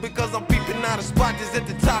hungry because I'm peeping out a spot that's at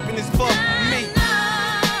the top and it's for me.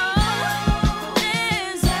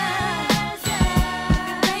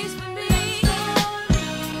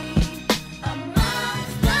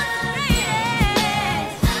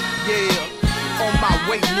 Yeah, on my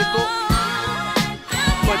way, nigga.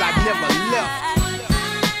 But I never left.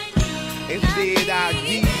 Instead I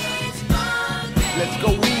did. Let's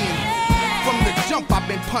go in. From the jump I've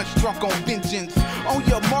been punch drunk on vengeance. On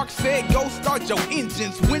your mark said go start your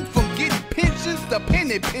engines. Went from getting pensions to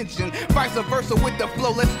penny pension. Vice versa with the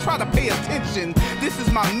flow, let's try to pay attention. This is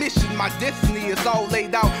my mission, my destiny is all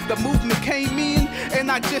laid out. The movement came in and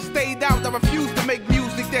I just stayed out. I refuse to make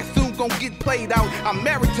music that soon gon' get played out. I'm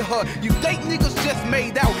married to her, you date niggas just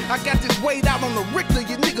made out. I got this weighed out on the Richter,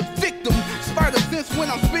 you niggas victim. Spider sense when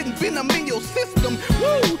I'm spitting venom in your system.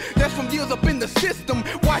 Woo, that's from years up in the system.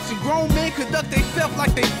 Watching grown men conduct themselves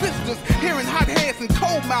like they sisters. Hearing hot heads and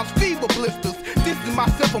cold mouths, fever blisters. Dissing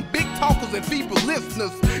myself from big talkers and feeble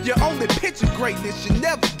listeners. Your only picture greatness should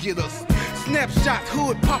never get us. Snapshots,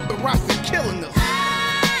 hood, paparazzi killing us.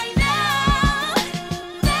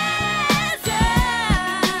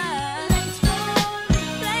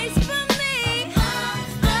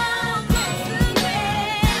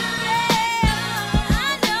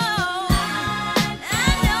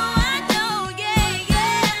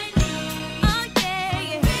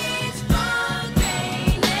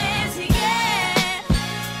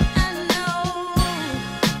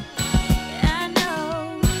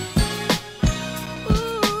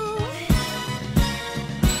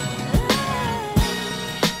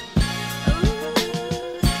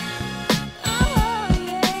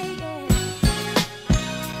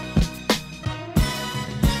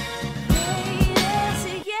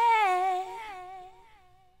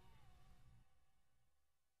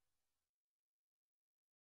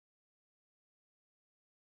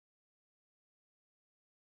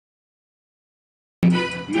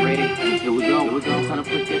 You ready? Here we go. We're gonna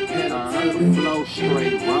put that pedal to the flow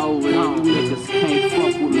straight. Roll it on. Niggas can't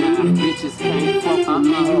fuck with me. bitches can't fuck with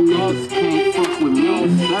me. You niggas can't fuck with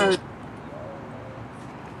me, sir.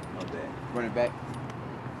 Run it back.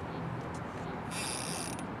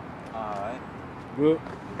 Alright. Good.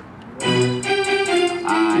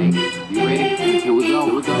 Alright, you ready? Here we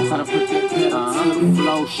go. Try to put that pedal to the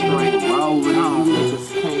flow straight. Rolling on. You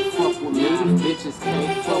niggas can't fuck with me. Bitches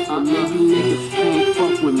can't fuck with me. You niggas can't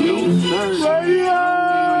fuck with me, sir.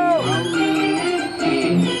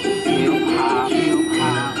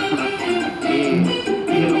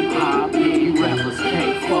 Rappers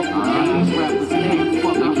can't fuck with me. Rappers can't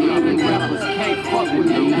fuck with me. Rappers can't fuck with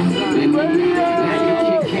me. Now you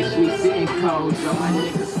can catch me sitting cold. Yo, my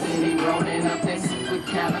niggas steady rolling up that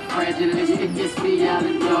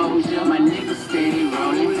supercalifragilisticexpialidocious. My niggas steady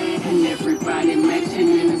rolling, and everybody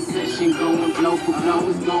matching in the session, going blow for blow.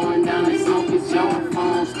 It's going down like smoke. It's your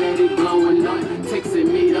phone steady blowing up, texting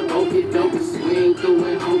me the okey doke, swing through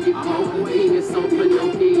and hokey pokey. Penis on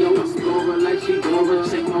Pinocchio, explorer like she Dora.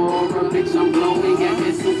 Check my aura, bitch, I'm glowing. Got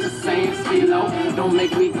that super saiyan stilo. Don't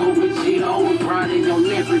make me go with Gito. I'm grinding on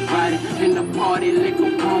everybody in the party.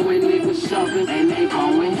 Liquor pouring, niggas shoving, and they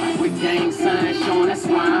going with gang signs showing. That's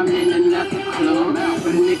why I'm in another club.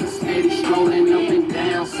 But niggas steady strolling up and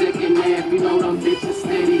down second half. You know them bitches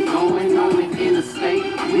steady going on the interstate.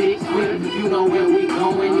 With it, you know where we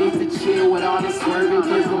going. Need to chill with all the swerving,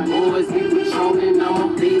 cause the boys be patrolling. I'ma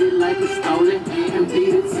beat it like it's stolen, and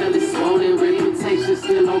beat it till it's swollen. Reputation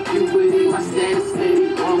still on puberty, my status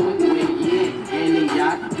steady growing. And the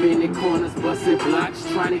yacht, bending corners, busting blocks,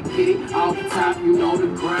 trying to get it off top. You know the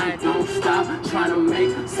grind don't stop, trying to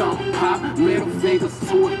make something pop. Middle fingers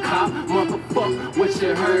to a cop, motherfuck what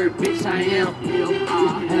you heard, bitch. I am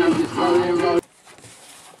hip-hop, and I'm just rolling.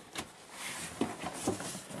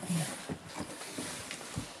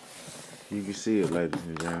 You can see it, ladies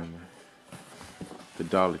and gentlemen. The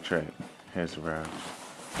dollar track has arrived.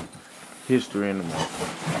 History in the making.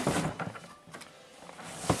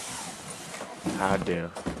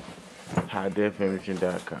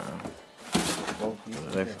 HighDefImaging.com.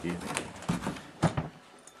 Let's get it.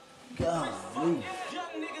 Golly.